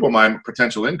quadruple my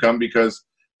potential income, because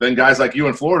then guys like you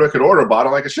in Florida could order a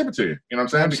bottle, I could ship it to you. You know what I'm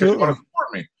saying? Absolutely. Because you want to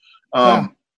support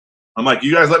me. I'm like,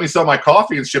 you guys let me sell my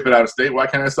coffee and ship it out of state. Why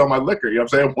can't I sell my liquor? You know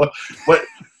what I'm saying? What? What?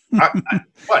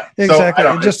 Exactly.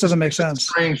 So, it just doesn't make sense. It's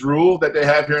a strange rule that they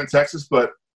have here in Texas,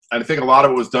 but I think a lot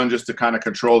of it was done just to kind of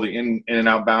control the in and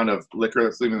outbound of liquor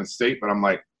that's leaving the state. But I'm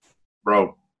like,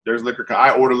 bro, there's liquor.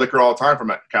 I order liquor all the time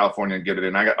from California and get it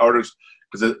in. I got orders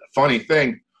because a funny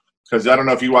thing, because I don't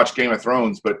know if you watch Game of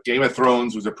Thrones, but Game of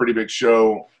Thrones was a pretty big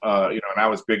show, and I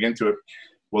was big into it.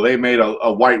 Well, they made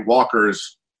a White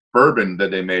Walker's bourbon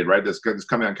that they made, right? This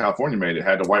coming out in California made. It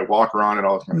had the White Walker on it,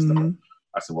 all this kind of stuff.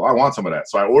 I said, well, I want some of that.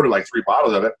 So I ordered like 3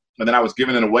 bottles of it, and then I was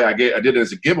giving it away. I did it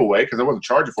as a giveaway because I wasn't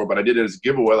charging for it, but I did it as a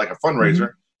giveaway, like a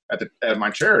fundraiser at my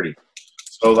charity.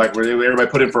 So like everybody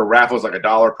put in for a raffle, it's like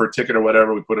 $1 per ticket or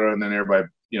whatever. We put it on, and then everybody,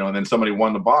 and then somebody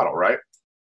won the bottle, right?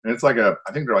 And it's like I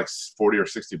think they're like $40 or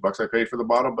 $60 I paid for the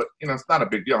bottle, but it's not a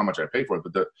big deal how much I paid for it.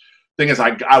 But the thing is,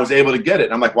 I was able to get it.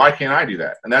 And I'm like, why can't I do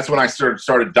that? And that's when I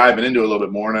started diving into it a little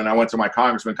bit more. And then I went to my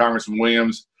Congressman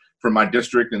Williams from my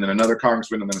district, and then another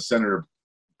congressman, and then a senator.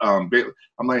 I'm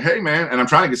like, hey man, and I'm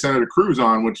trying to get Senator Cruz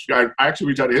on, which I actually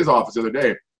reached out to his office the other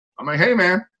day. I'm like, hey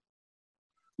man,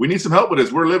 we need some help with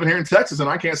this. We're living here in Texas, and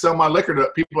I can't sell my liquor to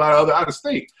people out of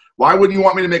state. Why wouldn't you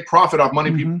want me to make profit off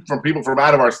money from people from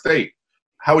out of our state?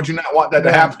 How would you not want that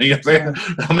to happen? You know what I'm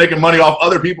saying? I'm making money off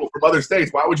other people from other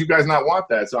states. Why would you guys not want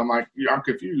that? So I'm like, I'm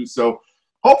confused. So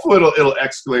hopefully it'll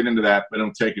escalate into that, but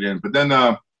it'll take it in. But then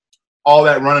all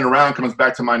that running around comes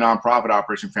back to my nonprofit,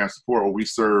 Operation Family Support, where we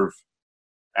serve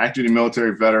active duty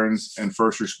military veterans and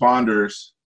first responders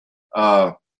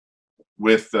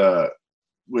with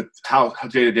how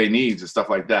day-to-day needs and stuff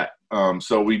like that.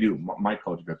 So we do. Mike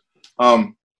called you guys.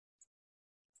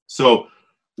 So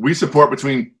we support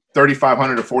between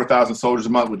 3,500 to 4,000 soldiers a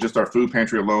month with just our food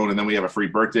pantry alone. And then we have a free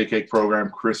birthday cake program,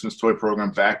 Christmas toy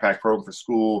program, backpack program for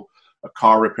school, a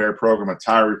car repair program, a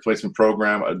tire replacement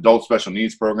program, adult special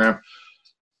needs program.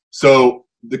 So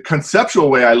the conceptual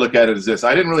way I look at it is this.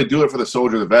 I didn't really do it for the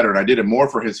soldier or the veteran. I did it more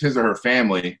for his or her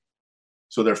family.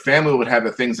 So their family would have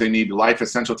the things they need, life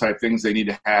essential type things they need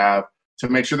to have to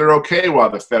make sure they're okay while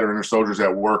the veteran or soldier's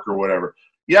at work or whatever.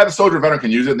 Yeah, the soldier or veteran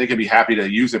can use it and they can be happy to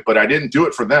use it, but I didn't do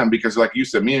it for them because, like you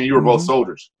said, me and you were both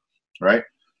soldiers, right?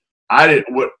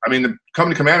 The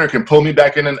company commander can pull me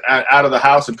back in and out of the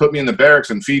house and put me in the barracks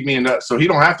and feed me, so he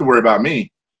don't have to worry about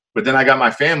me. But then I got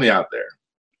my family out there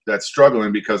that's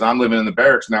struggling because I'm living in the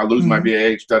barracks now, losing my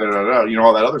BAH,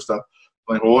 all that other stuff.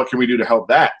 Like, well, what can we do to help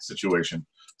that situation?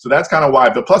 So that's kind of why.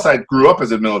 But plus, I grew up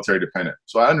as a military dependent,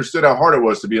 so I understood how hard it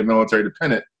was to be a military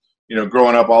dependent.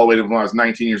 Growing up all the way to when I was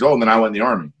 19 years old, and then I went in the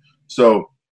Army. So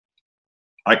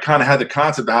I kind of had the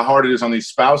concept of how hard it is on these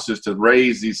spouses to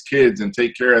raise these kids and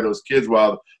take care of those kids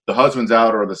while the husband's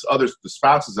out or the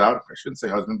spouse is out. I shouldn't say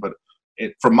husband, but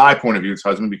from my point of view, it's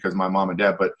husband because my mom and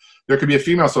dad. But there could be a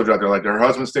female soldier out there, like her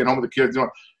husband's staying home with the kids,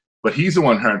 but he's the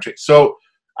one having to. So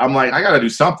I'm like, I got to do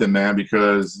something, man,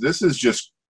 because this is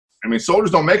just.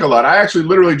 Soldiers don't make a lot. I actually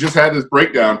literally just had this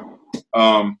breakdown.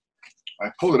 I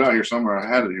pulled it out here somewhere. I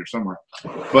had it here somewhere.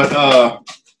 But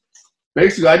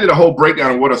basically, I did a whole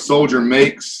breakdown of what a soldier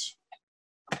makes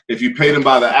if you pay them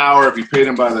by the hour, if you pay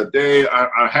them by the day.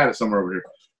 I had it somewhere over here.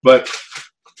 But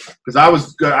because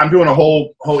I'm doing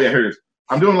here it is.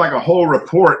 I'm doing like a whole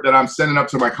report that I'm sending up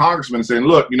to my congressman and saying,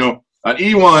 look, an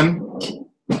E1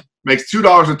 makes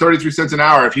 $2.33 an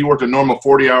hour if he worked a normal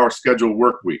 40-hour scheduled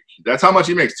work week. That's how much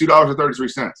he makes,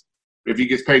 $2.33. If he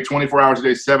gets paid 24 hours a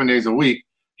day, 7 days a week,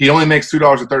 he only makes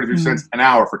 $2.33 an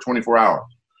hour for 24 hours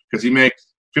because he makes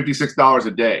 $56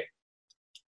 a day.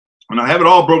 And I have it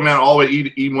all broken down all the way to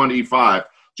E1 to E5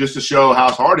 just to show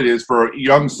how hard it is for a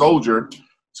young soldier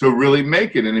to really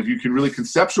make it. And if you can really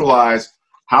conceptualize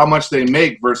how much they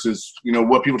make versus,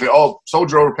 what people say, oh,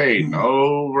 soldier overpaid.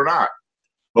 No, we're not.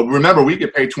 But remember, we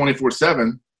get paid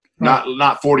 24/7,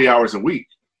 not 40 hours a week.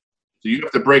 So you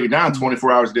have to break it down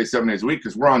 24 hours a day, 7 days a week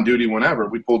because we're on duty whenever.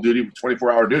 We pull duty for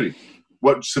 24-hour duty.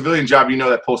 What civilian job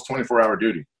that pulls 24-hour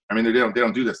duty? They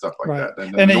don't do that stuff like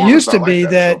that. And it used to be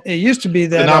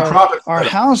that our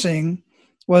housing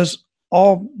was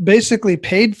all basically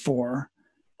paid for.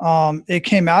 It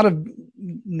came out of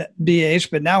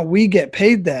BH, but now we get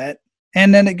paid that,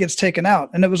 and then it gets taken out.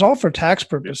 And it was all for tax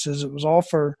purposes. It was all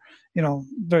for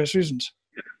various reasons.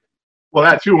 Well,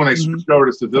 that too, when they switched over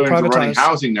to civilians running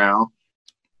housing now,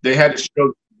 they had to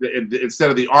show, instead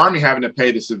of the Army having to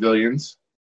pay the civilians,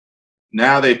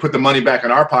 now they put the money back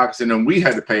in our pockets, and then we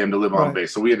had to pay him to live on Right.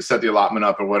 base. So we had to set the allotment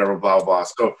up or whatever, blah, blah, blah.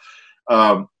 So,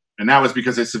 and that was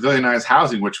because they civilianized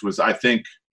housing, which was, I think,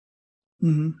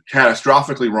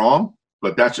 catastrophically wrong,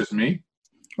 but that's just me.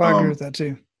 Well, I agree with that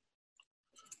too.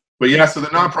 But yeah, so the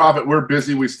nonprofit, we're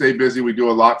busy. We stay busy. We do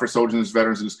a lot for soldiers and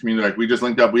veterans in this community. Like we just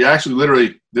linked up. We actually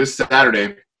literally this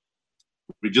Saturday,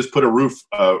 we just put a roof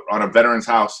on a veteran's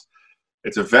house.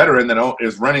 It's a veteran that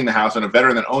is renting the house and a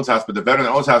veteran that owns the house. But the veteran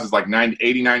that owns the house is like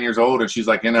 89 years old, and she's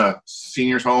like in a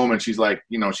senior's home, and she's like,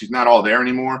 she's not all there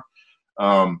anymore.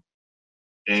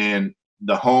 And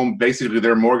the home, basically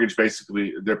their mortgage,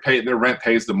 their rent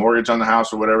pays the mortgage on the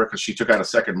house or whatever, because she took out a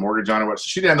second mortgage on it. So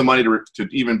she didn't have the money to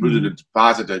even do the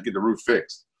deposit to get the roof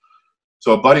fixed.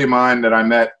 So a buddy of mine that I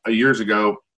met years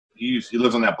ago, he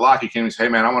lives on that block. He came and said, "Hey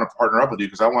man, I want to partner up with you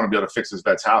because I want to be able to fix this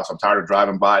vet's house. I'm tired of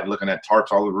driving by and looking at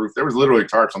tarps all over the roof." There was literally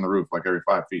tarps on the roof like every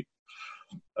 5 feet.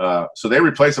 So they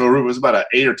replaced the roof. It was about an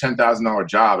 $8,000 or $10,000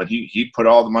 job, and he put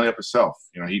all the money up himself.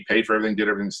 He paid for everything, did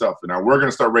everything himself. And now we're going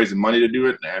to start raising money to do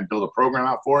it and build a program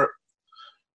out for it.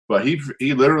 But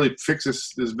he literally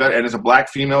fixes this vet, and it's a black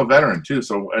female veteran too.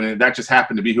 So, and that just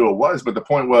happened to be who it was. But the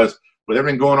point was, with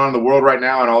everything going on in the world right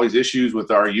now and all these issues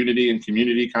with our unity and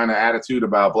community kind of attitude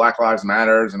about Black Lives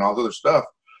Matters and all this other stuff,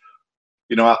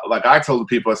 like I told the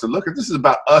people, I said, look, this is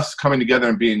about us coming together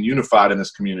and being unified in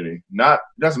this community. It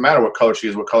doesn't matter what color she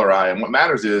is, what color I am. What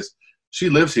matters is she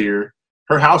lives here,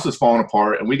 her house is falling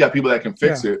apart, and we got people that can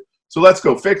fix it. So let's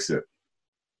go fix it,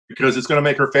 because it's going to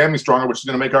make her family stronger, which is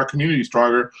going to make our community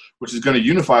stronger, which is going to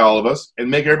unify all of us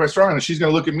and make everybody stronger. And she's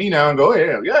going to look at me now and go,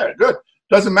 "Hey, yeah, good.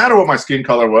 Doesn't matter what my skin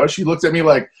color was." She looks at me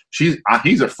like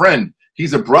he's a friend.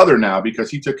 He's a brother now because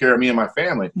he took care of me and my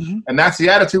family. And that's the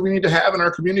attitude we need to have in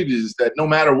our communities, is that no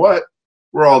matter what,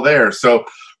 we're all there. So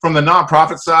from the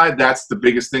nonprofit side, that's the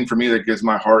biggest thing for me that gives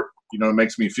my heart, it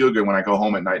makes me feel good when I go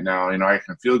home at night now. I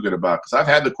can feel good about it because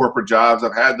I've had the corporate jobs,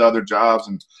 I've had the other jobs,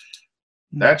 and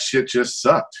that shit just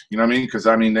sucked. You know what I mean? Because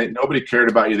nobody cared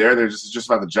about you there. It's just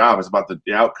about the job. It's about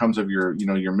the outcomes of your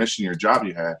mission, your job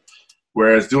you had.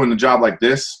 Whereas doing the job like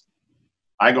this,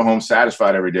 I go home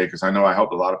satisfied every day because I know I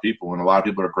helped a lot of people, and a lot of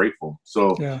people are grateful.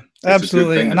 So yeah,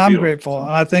 absolutely. And I'm grateful.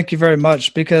 And I thank you very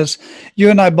much, because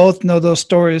you and I both know those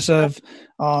stories of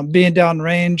being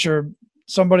downrange or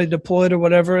somebody deployed or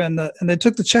whatever, and they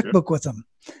took the checkbook with them,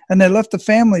 and they left the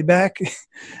family back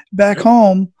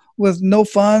home with no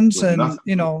funds with and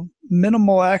nothing.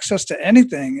 Minimal access to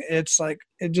anything. It's like,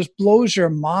 it just blows your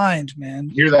mind,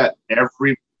 man.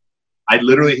 I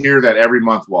literally hear that every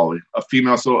month, Wally. A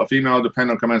female dependent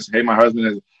will come in and say, "Hey, my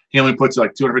husband he only puts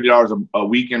like $250 a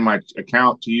week in my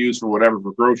account to use for whatever,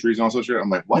 for groceries and all sorts of shit." I'm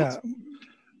like, "What?" Yeah.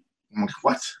 I'm like,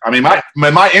 "What?" I mean,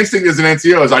 my instinct as an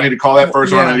NCO is I need to call that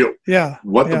first one.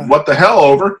 What the hell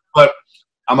over? But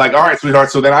I'm like, "All right,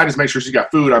 sweetheart." So then I just make sure she's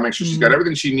got food. I make sure she's got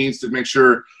everything she needs to make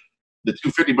sure the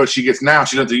 $250 she gets now,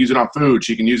 she doesn't have to use it on food.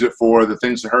 She can use it for the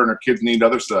things that her and her kids need,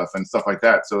 other stuff and stuff like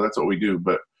that. So that's what we do.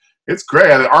 But it's great.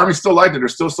 The Army still like it.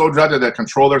 There's still soldiers out there that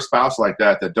control their spouse like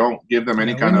that don't give them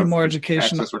any kind of more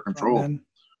education, access or control.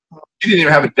 She didn't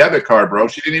even have a debit card, bro.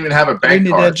 She didn't even have a bank card.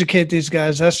 We need to educate these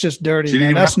guys. That's just dirty,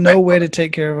 man. That's no way to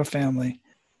take care of a family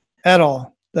at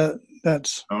all.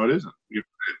 That's no, it isn't.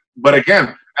 But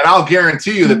again, and I'll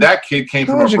guarantee you that kid came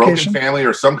from a broken family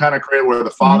or some kind of credit where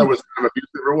the father was kind of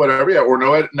abusive or whatever, or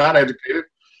not educated.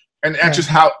 And that's just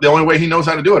the only way he knows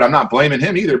how to do it. I'm not blaming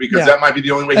him either, because that might be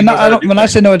the only way he knows how to do it. When I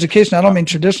say no education, I don't mean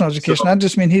traditional education. I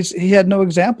just mean he had no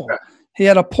example. Yeah. He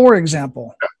had a poor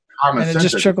example. Yeah. And it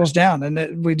just trickles down.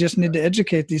 And we just need to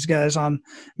educate these guys, on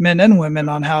men and women,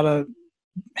 on how to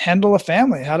handle a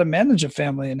family, how to manage a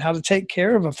family, and how to take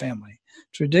care of a family.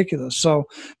 It's ridiculous. So,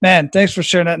 man, thanks for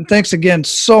sharing that. And thanks again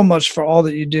so much for all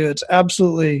that you do. It's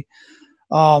absolutely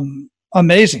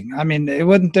amazing. I mean, it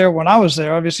wasn't there when I was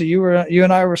there. Obviously, you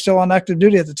and I were still on active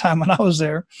duty at the time when I was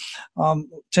there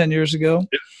 10 years ago.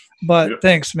 Yeah. But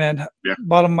thanks, man. Yeah.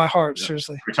 Bottom of my heart,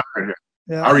 seriously.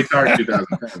 Yeah. I retired in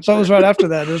 2010. So it was right after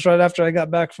that. It was right after I got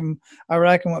back from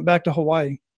Iraq and went back to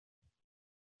Hawaii.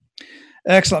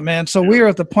 Excellent, man. So we are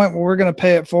at the point where we're going to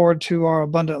pay it forward to our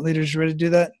abundant leaders. You ready to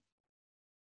do that?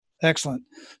 Excellent.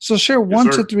 So share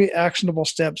 1 to 3 actionable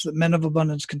steps that men of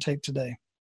abundance can take today.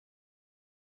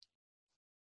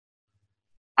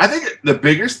 I think the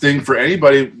biggest thing for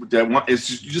anybody that is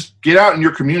just get out in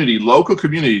your community, local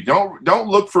community. Don't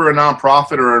look for a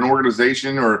nonprofit or an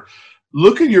organization, or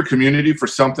look in your community for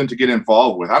something to get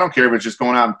involved with. I don't care if it's just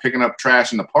going out and picking up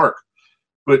trash in the park,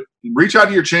 but reach out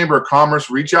to your chamber of commerce,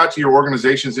 reach out to your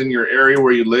organizations in your area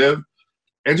where you live,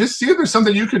 and just see if there's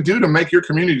something you can do to make your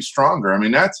community stronger. I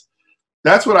mean,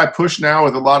 that's what I push now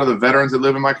with a lot of the veterans that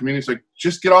live in my community. It's like,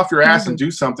 just get off your ass and do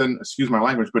something. Excuse my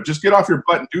language, but just get off your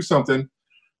butt and do something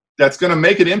that's going to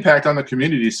make an impact on the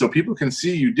community so people can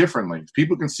see you differently.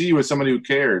 People can see you as somebody who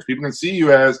cares. People can see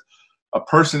you as a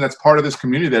person that's part of this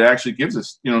community that actually gives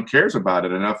us, cares about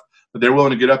it enough that they're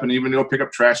willing to get up and even go pick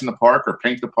up trash in the park or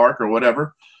paint the park or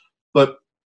whatever. But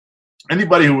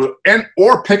anybody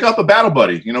or pick up a battle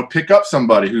buddy, pick up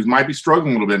somebody who might be struggling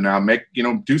a little bit now,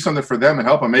 do something for them and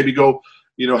help them. Maybe go,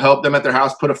 help them at their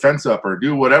house, put a fence up or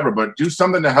do whatever, but do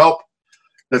something to help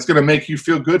that's going to make you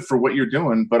feel good for what you're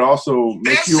doing, but also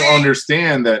make you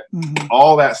understand that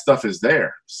all that stuff is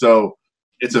there. So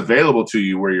it's available to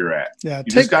you where you're at. Yeah,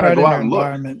 you just got to go out and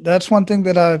environment. Look. That's one thing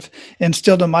that I've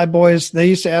instilled in my boys. They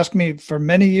used to ask me for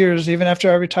many years, even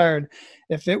after I retired,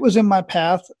 if it was in my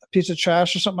path, a piece of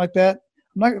trash or something like that,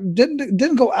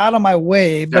 didn't go out of my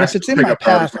way, but if it's in my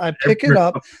path, I pick it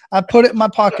up, I put it in my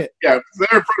pocket. Yeah, it's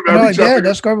there in front of every Dad,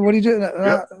 that's garbage. What are you doing?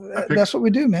 That's what we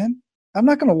do, man. I'm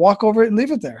not going to walk over it and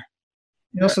leave it there.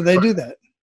 So they do that.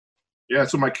 Yeah,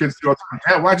 that's what my kids do all the time.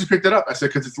 Dad, why'd you pick that up? I said,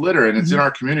 because it's litter and it's in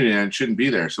our community and it shouldn't be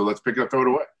there. So let's pick it up, throw it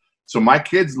away. So my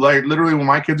kids, like literally when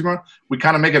my kids are growing, we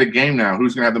kind of make it a game now.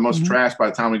 Who's going to have the most trash by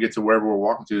the time we get to wherever we're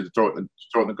walking to throw it in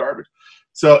the garbage.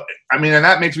 So, and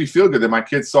that makes me feel good that my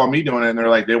kids saw me doing it and they're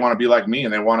like, they want to be like me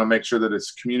and they want to make sure that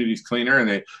this community's cleaner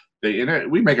and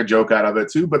we make a joke out of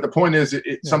it too. But the point is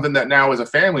it's something that now as a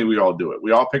family, we all do it.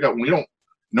 We all pick up,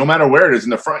 no matter where it is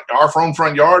in our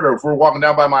front yard, or if we're walking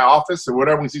down by my office or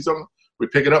whatever, we see something, we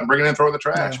pick it up and bring it in and throw it in the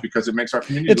trash because it makes our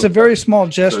community. It's a very small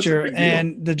gesture,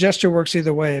 and the gesture works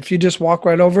either way. If you just walk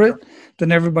right over it,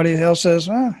 then everybody else says,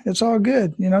 it's all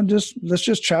good. Let's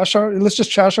just trash our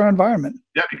environment.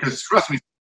 Yeah, because trust me.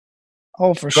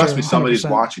 Oh, for sure. Trust me, somebody's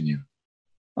watching you.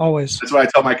 Always. That's what I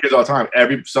tell my kids all the time.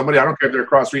 Somebody, I don't care if they're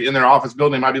across the street in their office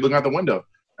building, they might be looking out the window,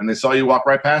 and they saw you walk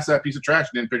right past that piece of trash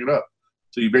and didn't pick it up.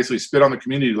 So you basically spit on the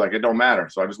community like it don't matter.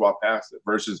 So I just walk past it.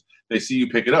 Versus they see you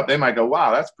pick it up, they might go,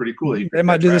 "Wow, that's pretty cool." They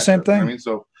might do the same thing.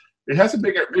 So it has a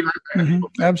bigger impact.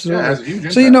 Absolutely. Yeah, it has a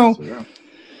huge impact.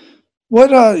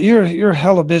 What you're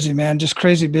hella busy, man, just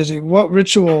crazy busy. What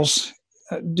rituals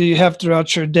do you have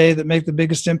throughout your day that make the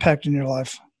biggest impact in your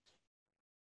life?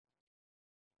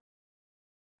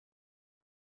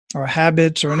 Or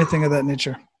habits or anything of that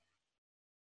nature?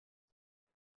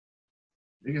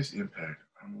 Biggest impact.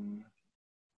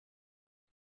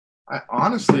 I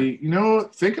honestly,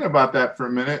 thinking about that for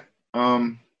a minute,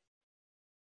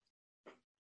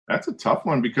 that's a tough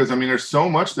one because there's so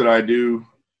much that I do.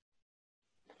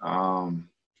 Wow.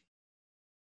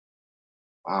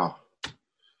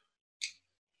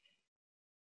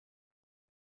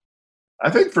 I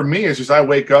think for me, it's just I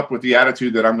wake up with the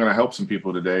attitude that I'm going to help some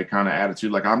people today, kind of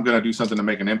attitude. Like I'm going to do something to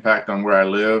make an impact on where I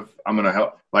live. I'm going to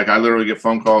help. Like I literally get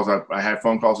phone calls. I had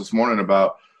phone calls this morning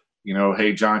about,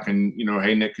 hey, John,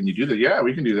 hey, Nick, can you do that? Yeah,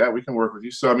 we can do that. We can work with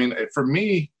you. So, for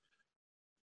me,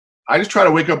 I just try to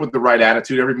wake up with the right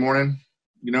attitude every morning.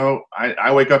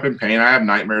 I wake up in pain. I have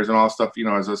nightmares and all that stuff,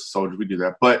 as a soldier, we do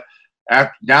that. But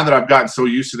now that I've gotten so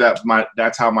used to that,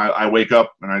 that's how I wake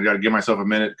up, and I got to give myself a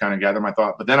minute to kind of gather my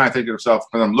thought. But then I think to myself,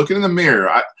 because I'm looking in the mirror,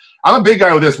 I'm a big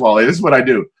guy with this, Wally. This is what I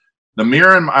do. The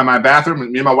mirror in my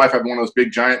bathroom, me and my wife have one of those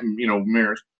big giant,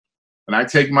 mirrors. And I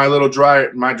take my little dry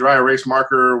erase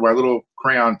marker, my little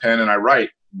crayon pen, and I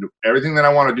write everything that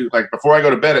I want to do. Like before I go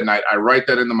to bed at night, I write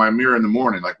that into my mirror in the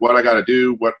morning, like what I got to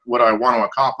do, what I want to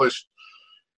accomplish,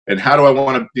 and how do I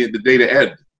want the day to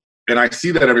end. And I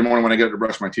see that every morning when I get to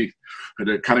brush my teeth. And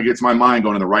it kind of gets my mind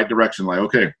going in the right direction. Like,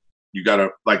 okay, you got to,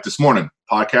 like this morning,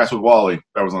 podcast with Wally.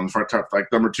 That was on the front top, like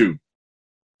number 2.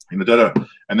 And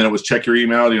then it was check your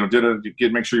email,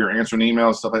 make sure you're answering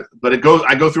emails, stuff like that. But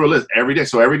I go through a list every day.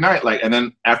 So every night, and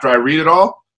then after I read it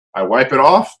all, I wipe it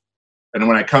off. And then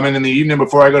when I come in the evening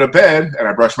before I go to bed and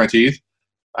I brush my teeth,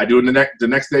 I do the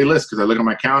next day list because I look at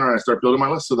my calendar and I start building my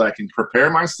list so that I can prepare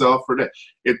myself for the day.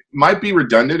 It might be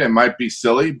redundant, it might be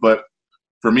silly, but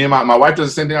for me and my wife does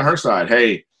the same thing on her side.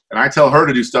 Hey, and I tell her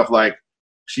to do stuff like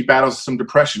she battles some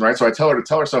depression, right? So I tell her to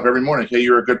tell herself every morning, hey,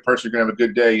 you're a good person, you're gonna have a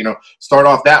good day, start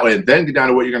off that way and then get down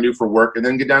to what you're gonna do for work and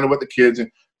then get down to what the kids, and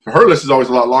her list is always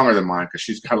a lot longer than mine because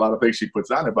she's got a lot of things she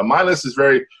puts on it. But my list is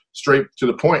very straight to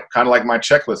the point, kind of like my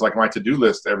checklist, like my to-do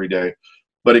list every day.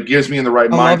 But it gives me in the right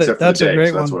mindset for the day. A great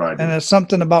so that's one. What I do. And it's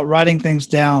something about writing things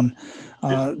down,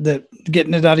 that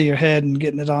getting it out of your head and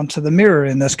getting it onto the mirror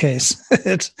in this case.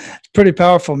 It's pretty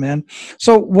powerful, man.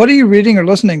 So what are you reading or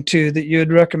listening to that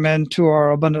you'd recommend to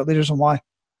our abundant leaders, and why?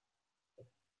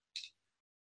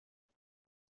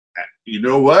 You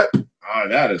know what?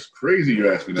 That is crazy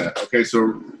you asked me that. Okay,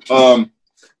 so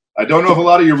I don't know if a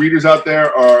lot of your readers out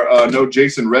there know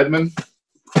Jason Redman.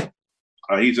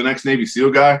 He's an ex-Navy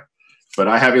SEAL guy, but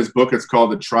I have his book. It's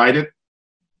called The Tried It.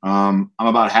 I'm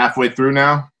about halfway through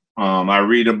now. I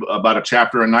read about a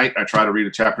chapter a night. I try to read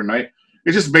a chapter a night.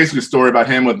 It's just basically a story about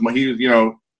him with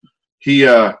he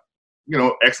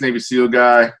ex-Navy SEAL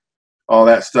guy, all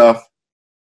that stuff.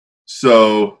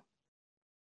 So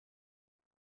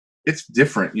it's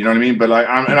different, you know what I mean? But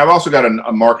and I've also got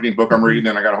a marketing book I'm reading,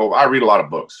 and I read a lot of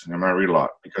books. I read a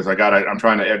lot because I'm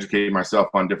trying to educate myself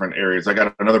on different areas. I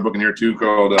got another book in here too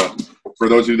called, for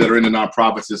those of you that are into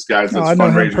nonprofits, this guy's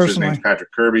fundraisers. His name's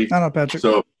Patrick Kirby. I know Patrick.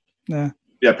 So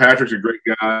yeah, Patrick's a great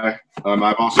guy.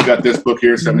 I've also got this book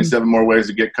here, 77 More Ways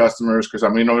to Get Customers, because I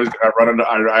got an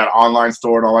online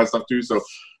store and all that stuff too. So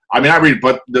I read,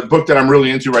 but the book that I'm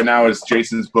really into right now is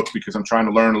Jason's book, because I'm trying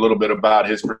to learn a little bit about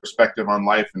his perspective on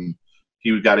life, and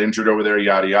he got injured over there,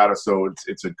 yada yada. So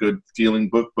it's a good feeling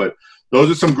book. But those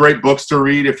are some great books to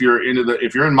read if you're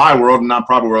in my world and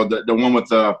nonprofit world.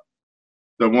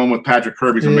 The one with Patrick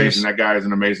Kirby's amazing. That guy is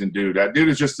an amazing dude. That dude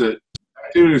is just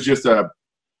a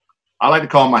I like to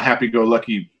call him my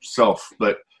happy-go-lucky self,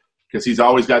 but because he's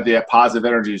always got that positive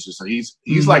energy.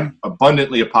 He's like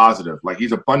abundantly a positive. Like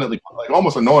he's abundantly, like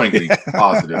almost annoyingly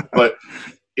positive, but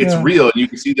it's real, and you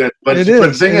can see that. But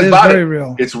the thing is about it,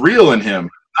 real. It's real in him.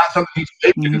 It's not something he's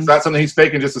faking. It's not something he's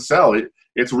faking just to sell.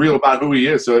 It's real about who he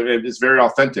is. So it's very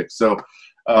authentic. So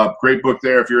great book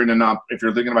there if you're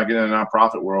thinking about getting in the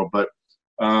nonprofit world. But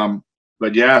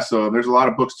yeah, so there's a lot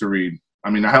of books to read.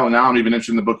 Now I'm even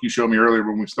interested in the book you showed me earlier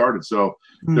when we started. So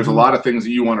there's a lot of things that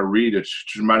you want to read. It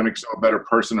might make yourself a better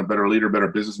person, a better leader, better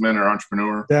businessman or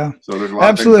entrepreneur. Yeah. So there's a lot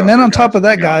absolutely. Of and then on top of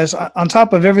that, guys, on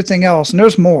top of everything else, and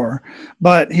there's more,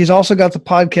 but he's also got the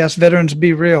podcast, Veterans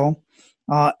Be Real.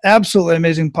 Absolutely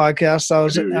amazing podcast. I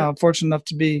was fortunate enough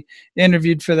to be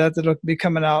interviewed for that. That'll be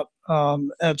coming out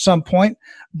at some point,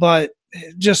 but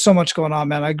just so much going on,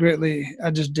 man. I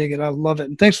just dig it. I love it.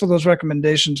 And thanks for those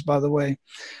recommendations, by the way.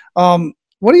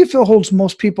 What do you feel holds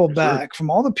most people back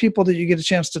from all the people that you get a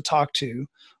chance to talk to,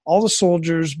 all the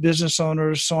soldiers, business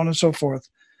owners, so on and so forth?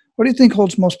 What do you think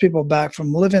holds most people back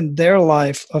from living their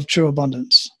life of true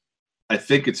abundance? I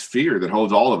think it's fear that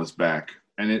holds all of us back.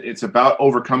 And it's about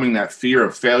overcoming that fear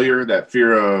of failure, that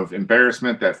fear of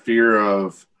embarrassment, that fear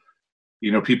of,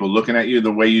 people looking at you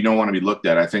the way you don't want to be looked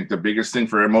at. I think the biggest thing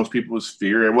for most people is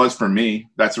fear. It was for me.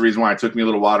 That's the reason why it took me a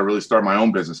little while to really start my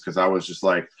own business, because I was just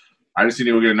like, I just need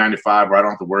to go get a 9 to 5 where I don't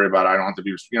have to worry about it. I don't have to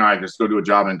be, I just go do a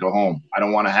job and go home. I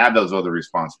don't want to have those other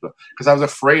responsibilities because I was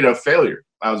afraid of failure.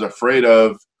 I was afraid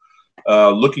of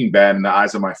looking bad in the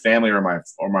eyes of my family or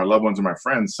my loved ones or my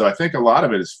friends. So I think a lot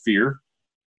of it is fear.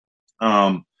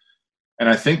 And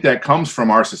I think that comes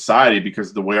from our society, because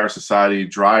of the way our society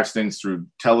drives things through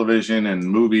television and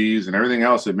movies and everything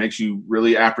else. It makes you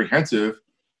really apprehensive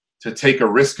to take a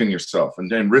risk in yourself, and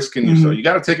then risk in yourself. You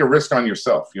got to take a risk on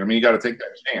yourself. You got to take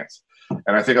that chance.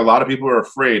 And I think a lot of people are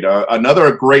afraid.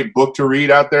 Another great book to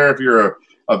read out there, if you're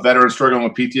a veteran struggling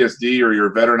with PTSD, or you're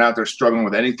a veteran out there struggling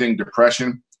with anything,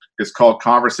 depression, it's called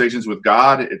Conversations with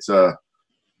God.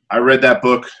 I read that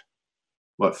book,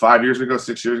 5 years ago,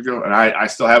 6 years ago, and I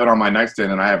still have it on my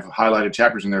nightstand, and I have highlighted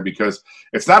chapters in there, because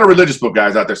it's not a religious book,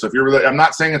 guys, out there. So if I'm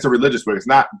not saying it's a religious book. It's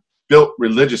not built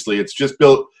religiously. It's just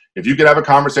built. If you could have a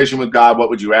conversation with God, what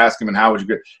would you ask him, and how would you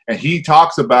get? And he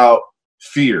talks about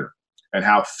fear, and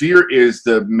how fear is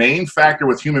the main factor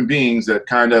with human beings that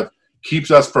kind of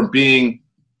keeps us from being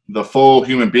the full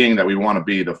human being that we want to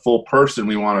be, the full person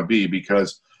we want to be,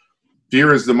 because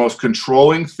fear is the most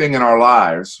controlling thing in our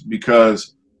lives,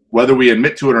 because whether we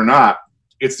admit to it or not,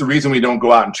 it's the reason we don't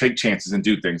go out and take chances and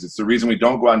do things. It's the reason we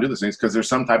don't go out and do those things, because there's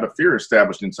some type of fear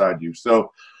established inside you.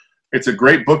 So it's a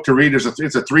great book to read. It's a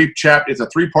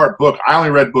 3-part book. I only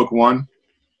read book 1,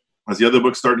 as the other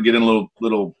books start to get in a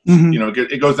little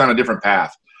it goes down a different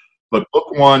path. But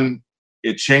book 1,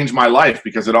 it changed my life,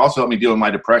 because it also helped me deal with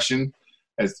my depression.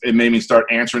 It made me start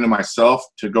answering to myself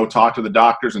to go talk to the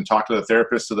doctors and talk to the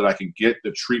therapist so that I could get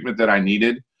the treatment that I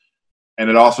needed. And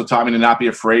it also taught me to not be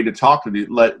afraid to talk to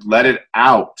let it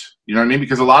out. You know what I mean?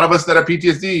 Because a lot of us that have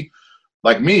PTSD,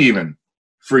 like me even,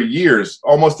 for years,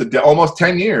 almost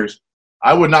 10 years,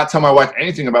 I would not tell my wife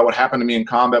anything about what happened to me in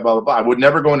combat, blah, blah, blah. I would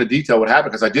never go into detail what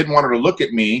happened, because I didn't want her to look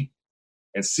at me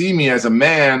and see me as a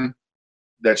man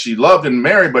that she loved and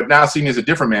married, but now see me as a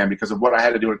different man because of what I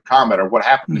had to do in combat, or what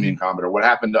happened to me in combat, or what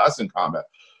happened to us in combat.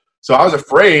 So I was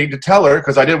afraid to tell her,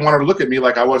 because I didn't want her to look at me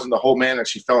like I wasn't the whole man that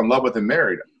she fell in love with and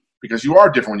married. Because you are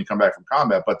different when you come back from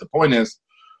combat. But the point is,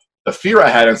 the fear I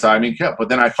had inside me kept. But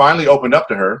then I finally opened up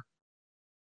to her,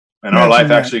 and our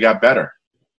life actually got better.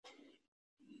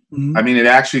 I mean, it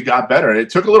actually got better. It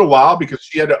took a little while because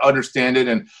she had to understand it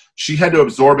and she had to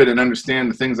absorb it and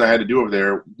understand the things I had to do over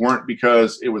there weren't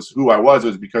because it was who I was. It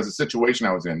was because the situation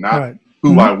I was in, not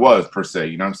who I was per se.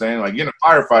 You know what I'm saying? Like in a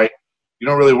firefight, you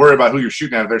don't really worry about who you're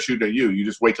shooting at if they're shooting at you. You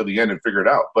just wait till the end and figure it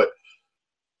out. But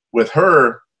with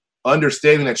her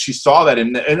understanding that she saw that,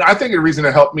 and I think the reason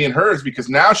it helped me and her is because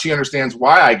now she understands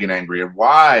why I get angry and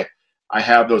why I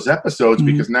have those episodes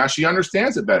because now she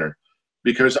understands it better.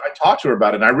 Because I talked to her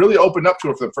about it, and I really opened up to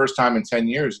her for the first time in 10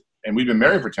 years, and we've been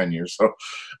married for 10 years. So,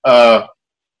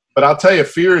 but I'll tell you,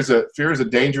 fear is a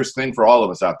dangerous thing for all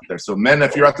of us out there. So, men,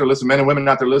 if you're out there listening, men and women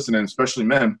out there listening, especially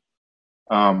men,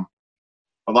 a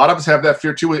lot of us have that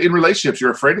fear too. In relationships, you're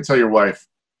afraid to tell your wife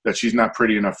that she's not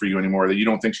pretty enough for you anymore, that you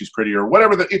don't think she's pretty or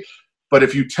whatever. But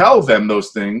if you tell them those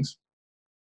things,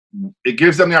 it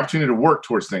gives them the opportunity to work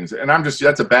towards things. And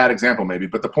that's a bad example maybe,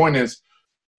 but the point is,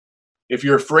 if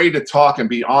you're afraid to talk and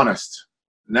be honest,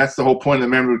 and that's the whole point of the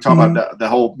memory we talk about, the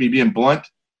whole me being blunt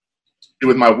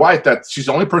with my wife, that she's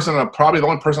the only person, probably the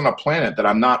only person on the planet that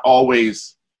I'm not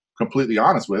always completely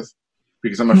honest with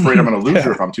because I'm afraid I'm going to lose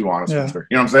her if I'm too honest with her.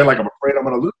 You know what I'm saying? Like I'm afraid I'm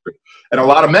going to lose her. And a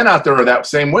lot of men out there are that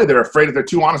same way. They're afraid if they're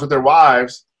too honest with their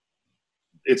wives,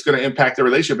 it's going to impact their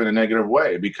relationship in a negative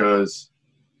way because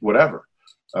whatever.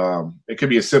 It could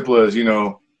be as simple as,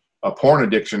 a porn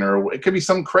addiction, or it could be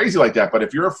something crazy like that. But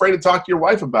if you're afraid to talk to your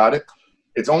wife about it,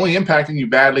 it's only impacting you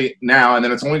badly now, and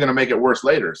then it's only going to make it worse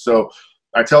later. So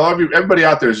I tell everybody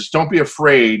out there, just don't be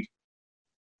afraid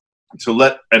to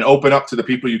let and open up to the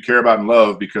people you care about and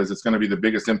love, because it's going to be the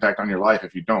biggest impact on your life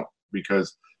if you don't,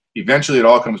 because eventually it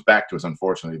all comes back to us,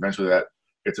 unfortunately. Eventually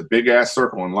it's a big ass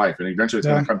circle in life, and eventually it's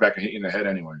going to come back and hit you in the head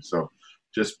anyway. So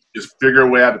just figure a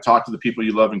way out to talk to the people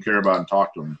you love and care about and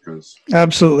talk to them. Because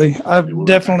absolutely. I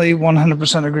definitely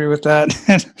 100% agree with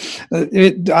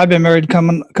that. I've been married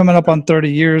coming up on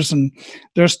 30 years, and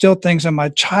there's still things in my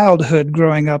childhood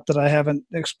growing up that I haven't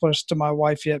expressed to my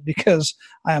wife yet, because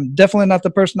I am definitely not the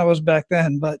person I was back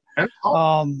then. But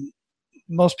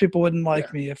most people wouldn't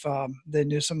like me if they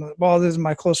knew some of the, well, these are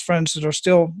my close friends that are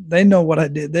still, they know what I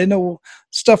did. They know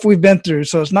stuff we've been through.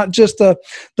 So it's not just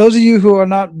those of you who are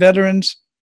not veterans,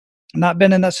 not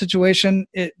been in that situation,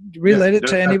 it relate it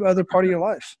to any other part of your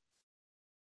life.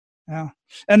 Yeah.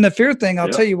 And the fear thing, I'll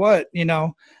tell you what,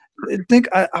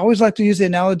 I always like to use the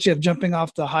analogy of jumping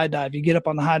off the high dive. You get up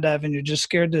on the high dive and you're just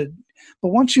scared but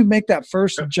once you make that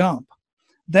first jump,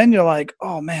 then you're like,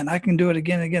 oh man, I can do it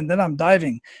again and again. Then I'm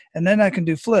diving and then I can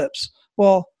do flips.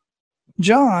 Well,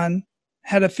 John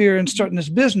had a fear in starting his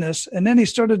business, and then he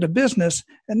started a business,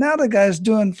 and now the guy's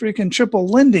doing freaking triple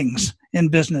lendings in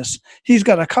business. He's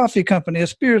got a coffee company, a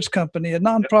spirits company, a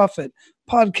nonprofit,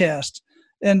 podcast,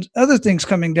 and other things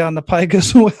coming down the pike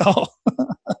as well.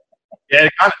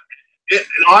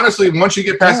 Honestly, once you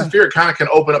get past the fear, it kind of can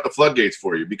open up the floodgates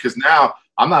for you, because now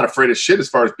I'm not afraid of shit as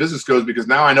far as business goes, because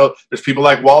now I know there's people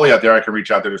like Wally out there I can reach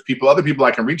out to. There's other people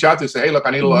I can reach out to and say, hey, look, I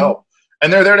need a little help.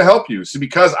 And they're there to help you. So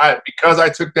because I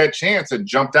took that chance and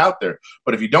jumped out there.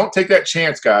 But if you don't take that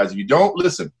chance, guys, if you don't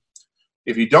listen,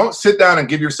 if you don't sit down and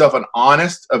give yourself an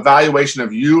honest evaluation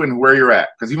of you and where you're at,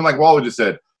 because even like Wally just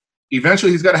said,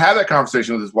 eventually he's got to have that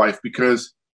conversation with his wife,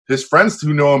 because his friends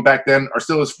who know him back then are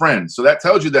still his friends. So that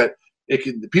tells you that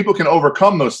people can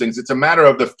overcome those things. It's a matter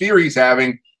of the fear he's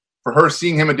having for her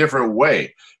seeing him a different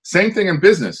way. Same thing in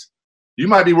business. You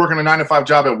might be working a 9-to-5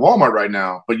 job at Walmart right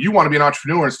now, but you want to be an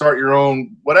entrepreneur and start your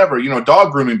own, whatever,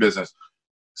 dog grooming business.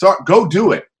 So go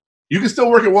do it. You can still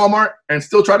work at Walmart and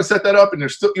still try to set that up. And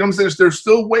there's still, there's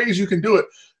still ways you can do it.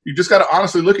 You just got to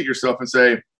honestly look at yourself and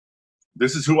say,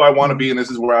 this is who I want to be and this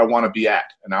is where I want to be at.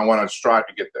 And I want to strive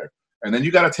to get there. And then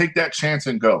you got to take that chance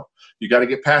and go. You got to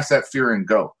get past that fear and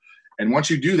go. And once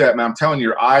you do that, man, I'm telling you,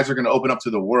 your eyes are going to open up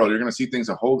to the world. You're going to see things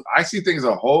I see things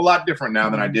a whole lot different now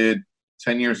than I did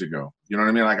 10 years ago. You know what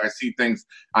I mean? Like I see things,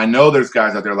 I know there's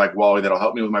guys out there like Wally that'll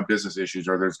help me with my business issues,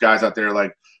 or there's guys out there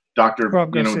like Dr.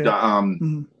 Garcia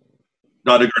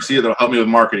that'll help me with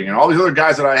marketing, and all these other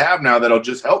guys that I have now that'll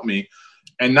just help me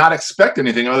and not expect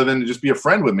anything other than to just be a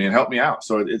friend with me and help me out.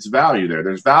 So it's value there.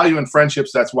 There's value in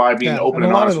friendships. That's why being open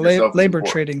and honest with yourself. Labor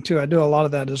trading too. I do a lot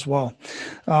of that as well.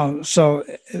 So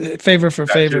favor for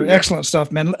favor. Excellent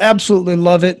stuff, man. Absolutely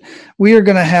love it. We are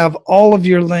going to have all of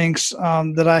your links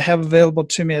that I have available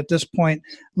to me at this point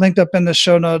linked up in the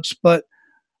show notes. But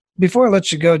before I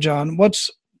let you go, John, what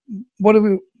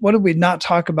did we not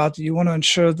talk about that you want to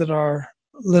ensure that our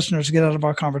listeners get out of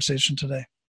our conversation today?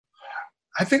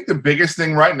 I think the biggest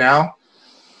thing right now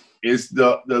is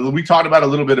we talked about a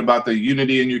little bit about the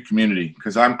unity in your community,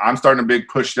 because I'm starting a big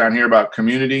push down here about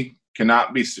community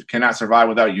cannot survive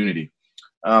without unity.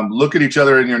 Look at each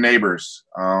other and your neighbors.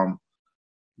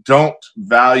 don't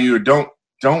value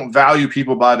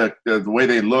people by the way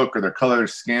they look or their color of their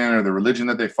skin or the religion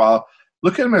that they follow.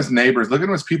 Look at them as neighbors. Look at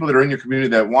them as people that are in your community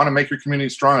that want to make your community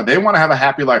stronger. They want to have a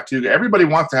happy life too. Everybody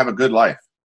wants to have a good life.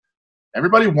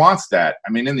 Everybody wants that.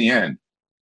 I mean, in the end.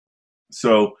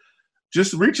 So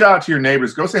just reach out to your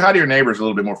neighbors. Go say hi to your neighbors a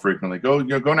little bit more frequently. Go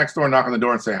next door and knock on the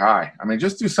door and say hi. I mean,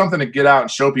 just do something to get out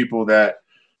and show people that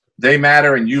they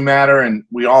matter and you matter and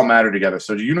we all matter together.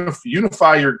 So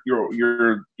unify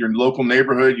your local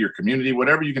neighborhood, your community,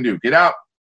 whatever you can do. Get out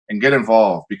and get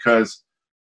involved, because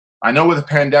I know with the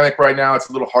pandemic right now, it's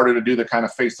a little harder to do the kind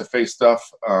of face-to-face stuff.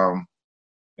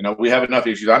 We have enough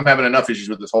issues. I'm having enough issues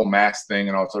with this whole mask thing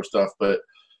and all sort of stuff, but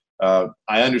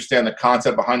I understand the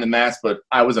concept behind the mask. But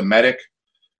I was a medic,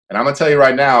 and I'm going to tell you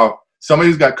right now, somebody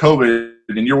who's got COVID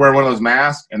and you're wearing one of those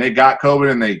masks and they got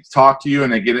COVID and they talk to you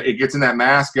and it gets in that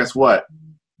mask, guess what?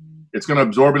 It's going to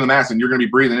absorb in the mask and you're going to be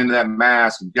breathing into that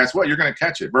mask. And guess what? You're going to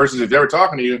catch it. Versus if they were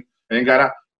talking to you and they got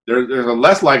out, there's a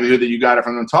less likelihood that you got it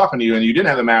from them talking to you and you didn't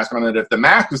have the mask on. That if the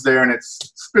mask is there and it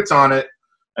spits on it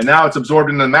and now it's absorbed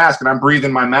into the mask and I'm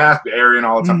breathing my mask area and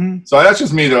all the time. Mm-hmm. So that's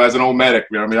just me though, as an old medic.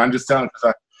 You know what I mean? I'm just telling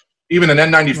you, even an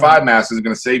N95 mask isn't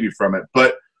going to save you from it.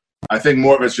 But I think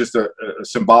more of it's just a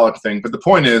symbolic thing. But the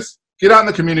point is, get out in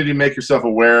the community, make yourself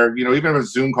aware. Even if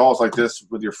it's Zoom calls like this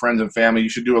with your friends and family, you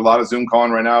should do a lot of Zoom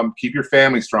calling right now. Keep your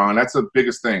family strong. That's the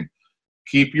biggest thing.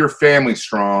 Keep your family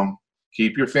strong.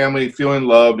 Keep your family feeling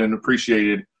loved and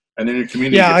appreciated. And then your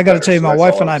community. Yeah, I got to tell you, my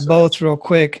wife and I both, real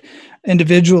quick,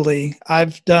 individually,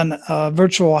 I've done a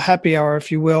virtual happy hour,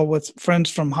 if you will, with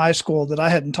friends from high school that I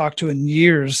hadn't talked to in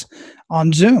years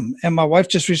on Zoom. And my wife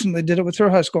just recently did it with her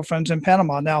high school friends in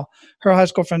Panama. Now, her high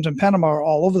school friends in Panama are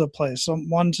all over the place. So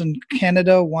one's in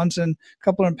Canada, one's in a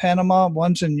couple in Panama,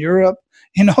 one's in Europe.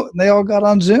 They all got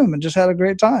on Zoom and just had a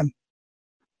great time.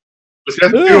 That's the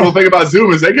beautiful thing about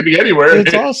Zoom is they could be anywhere.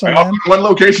 It's awesome, man. One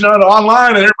location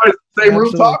online and everybody's in the same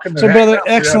room talking. So, brother,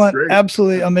 excellent,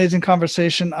 absolutely amazing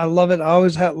conversation. I love it. I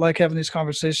always like having these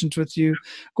conversations with you.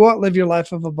 Go out, live your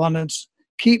life of abundance.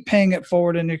 Keep paying it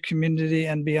forward in your community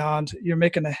and beyond. You're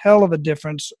making a hell of a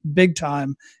difference, big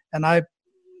time. And I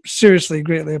seriously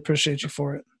greatly appreciate you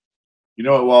for it. You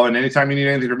know what, Wallen? Anytime you need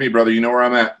anything from me, brother, you know where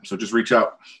I'm at. So just reach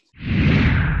out.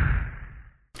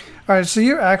 All right, so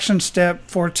your action step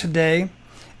for today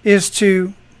is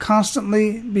to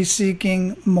constantly be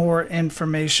seeking more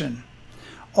information.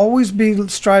 Always be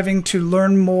striving to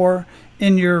learn more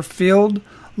in your field,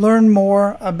 learn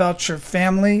more about your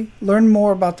family, learn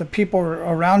more about the people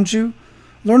around you,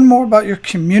 learn more about your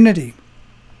community.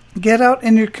 Get out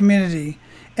in your community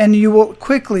and you will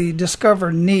quickly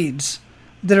discover needs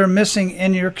that are missing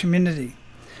in your community.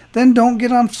 Then don't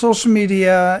get on social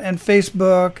media and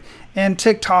Facebook and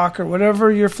TikTok or whatever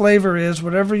your flavor is,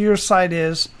 whatever your site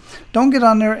is. Don't get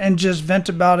on there and just vent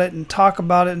about it and talk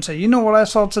about it and say, you know what I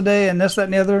saw today and this, that,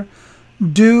 and the other.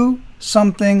 Do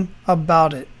something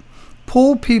about it.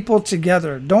 Pull people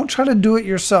together. Don't try to do it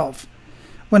yourself.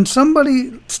 When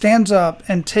somebody stands up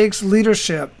and takes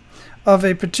leadership of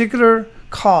a particular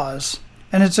cause,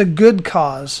 and it's a good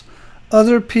cause,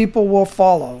 other people will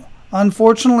follow.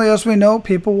 Unfortunately, as we know,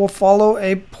 people will follow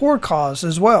a poor cause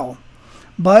as well.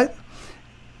 But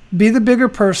be the bigger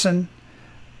person.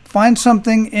 Find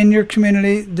something in your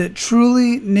community that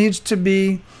truly needs to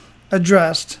be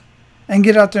addressed and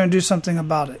get out there and do something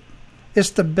about it. It's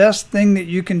the best thing that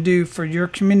you can do for your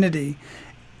community.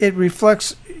 It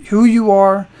reflects who you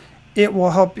are. It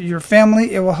will help your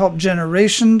family. It will help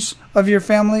generations of your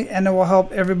family, and it will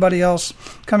help everybody else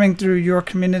coming through your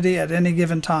community at any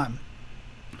given time.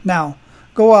 Now,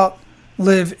 go out,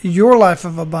 live your life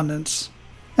of abundance,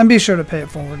 and be sure to pay it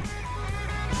forward.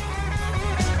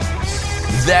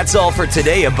 That's all for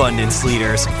today, Abundance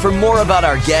Leaders. For more about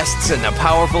our guests and the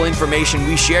powerful information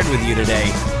we shared with you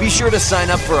today, be sure to sign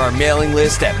up for our mailing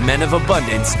list at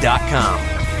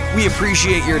menofabundance.com. We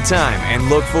appreciate your time and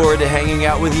look forward to hanging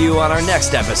out with you on our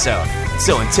next episode.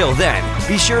 So until then,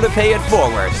 be sure to pay it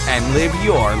forward and live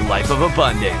your life of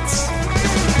abundance.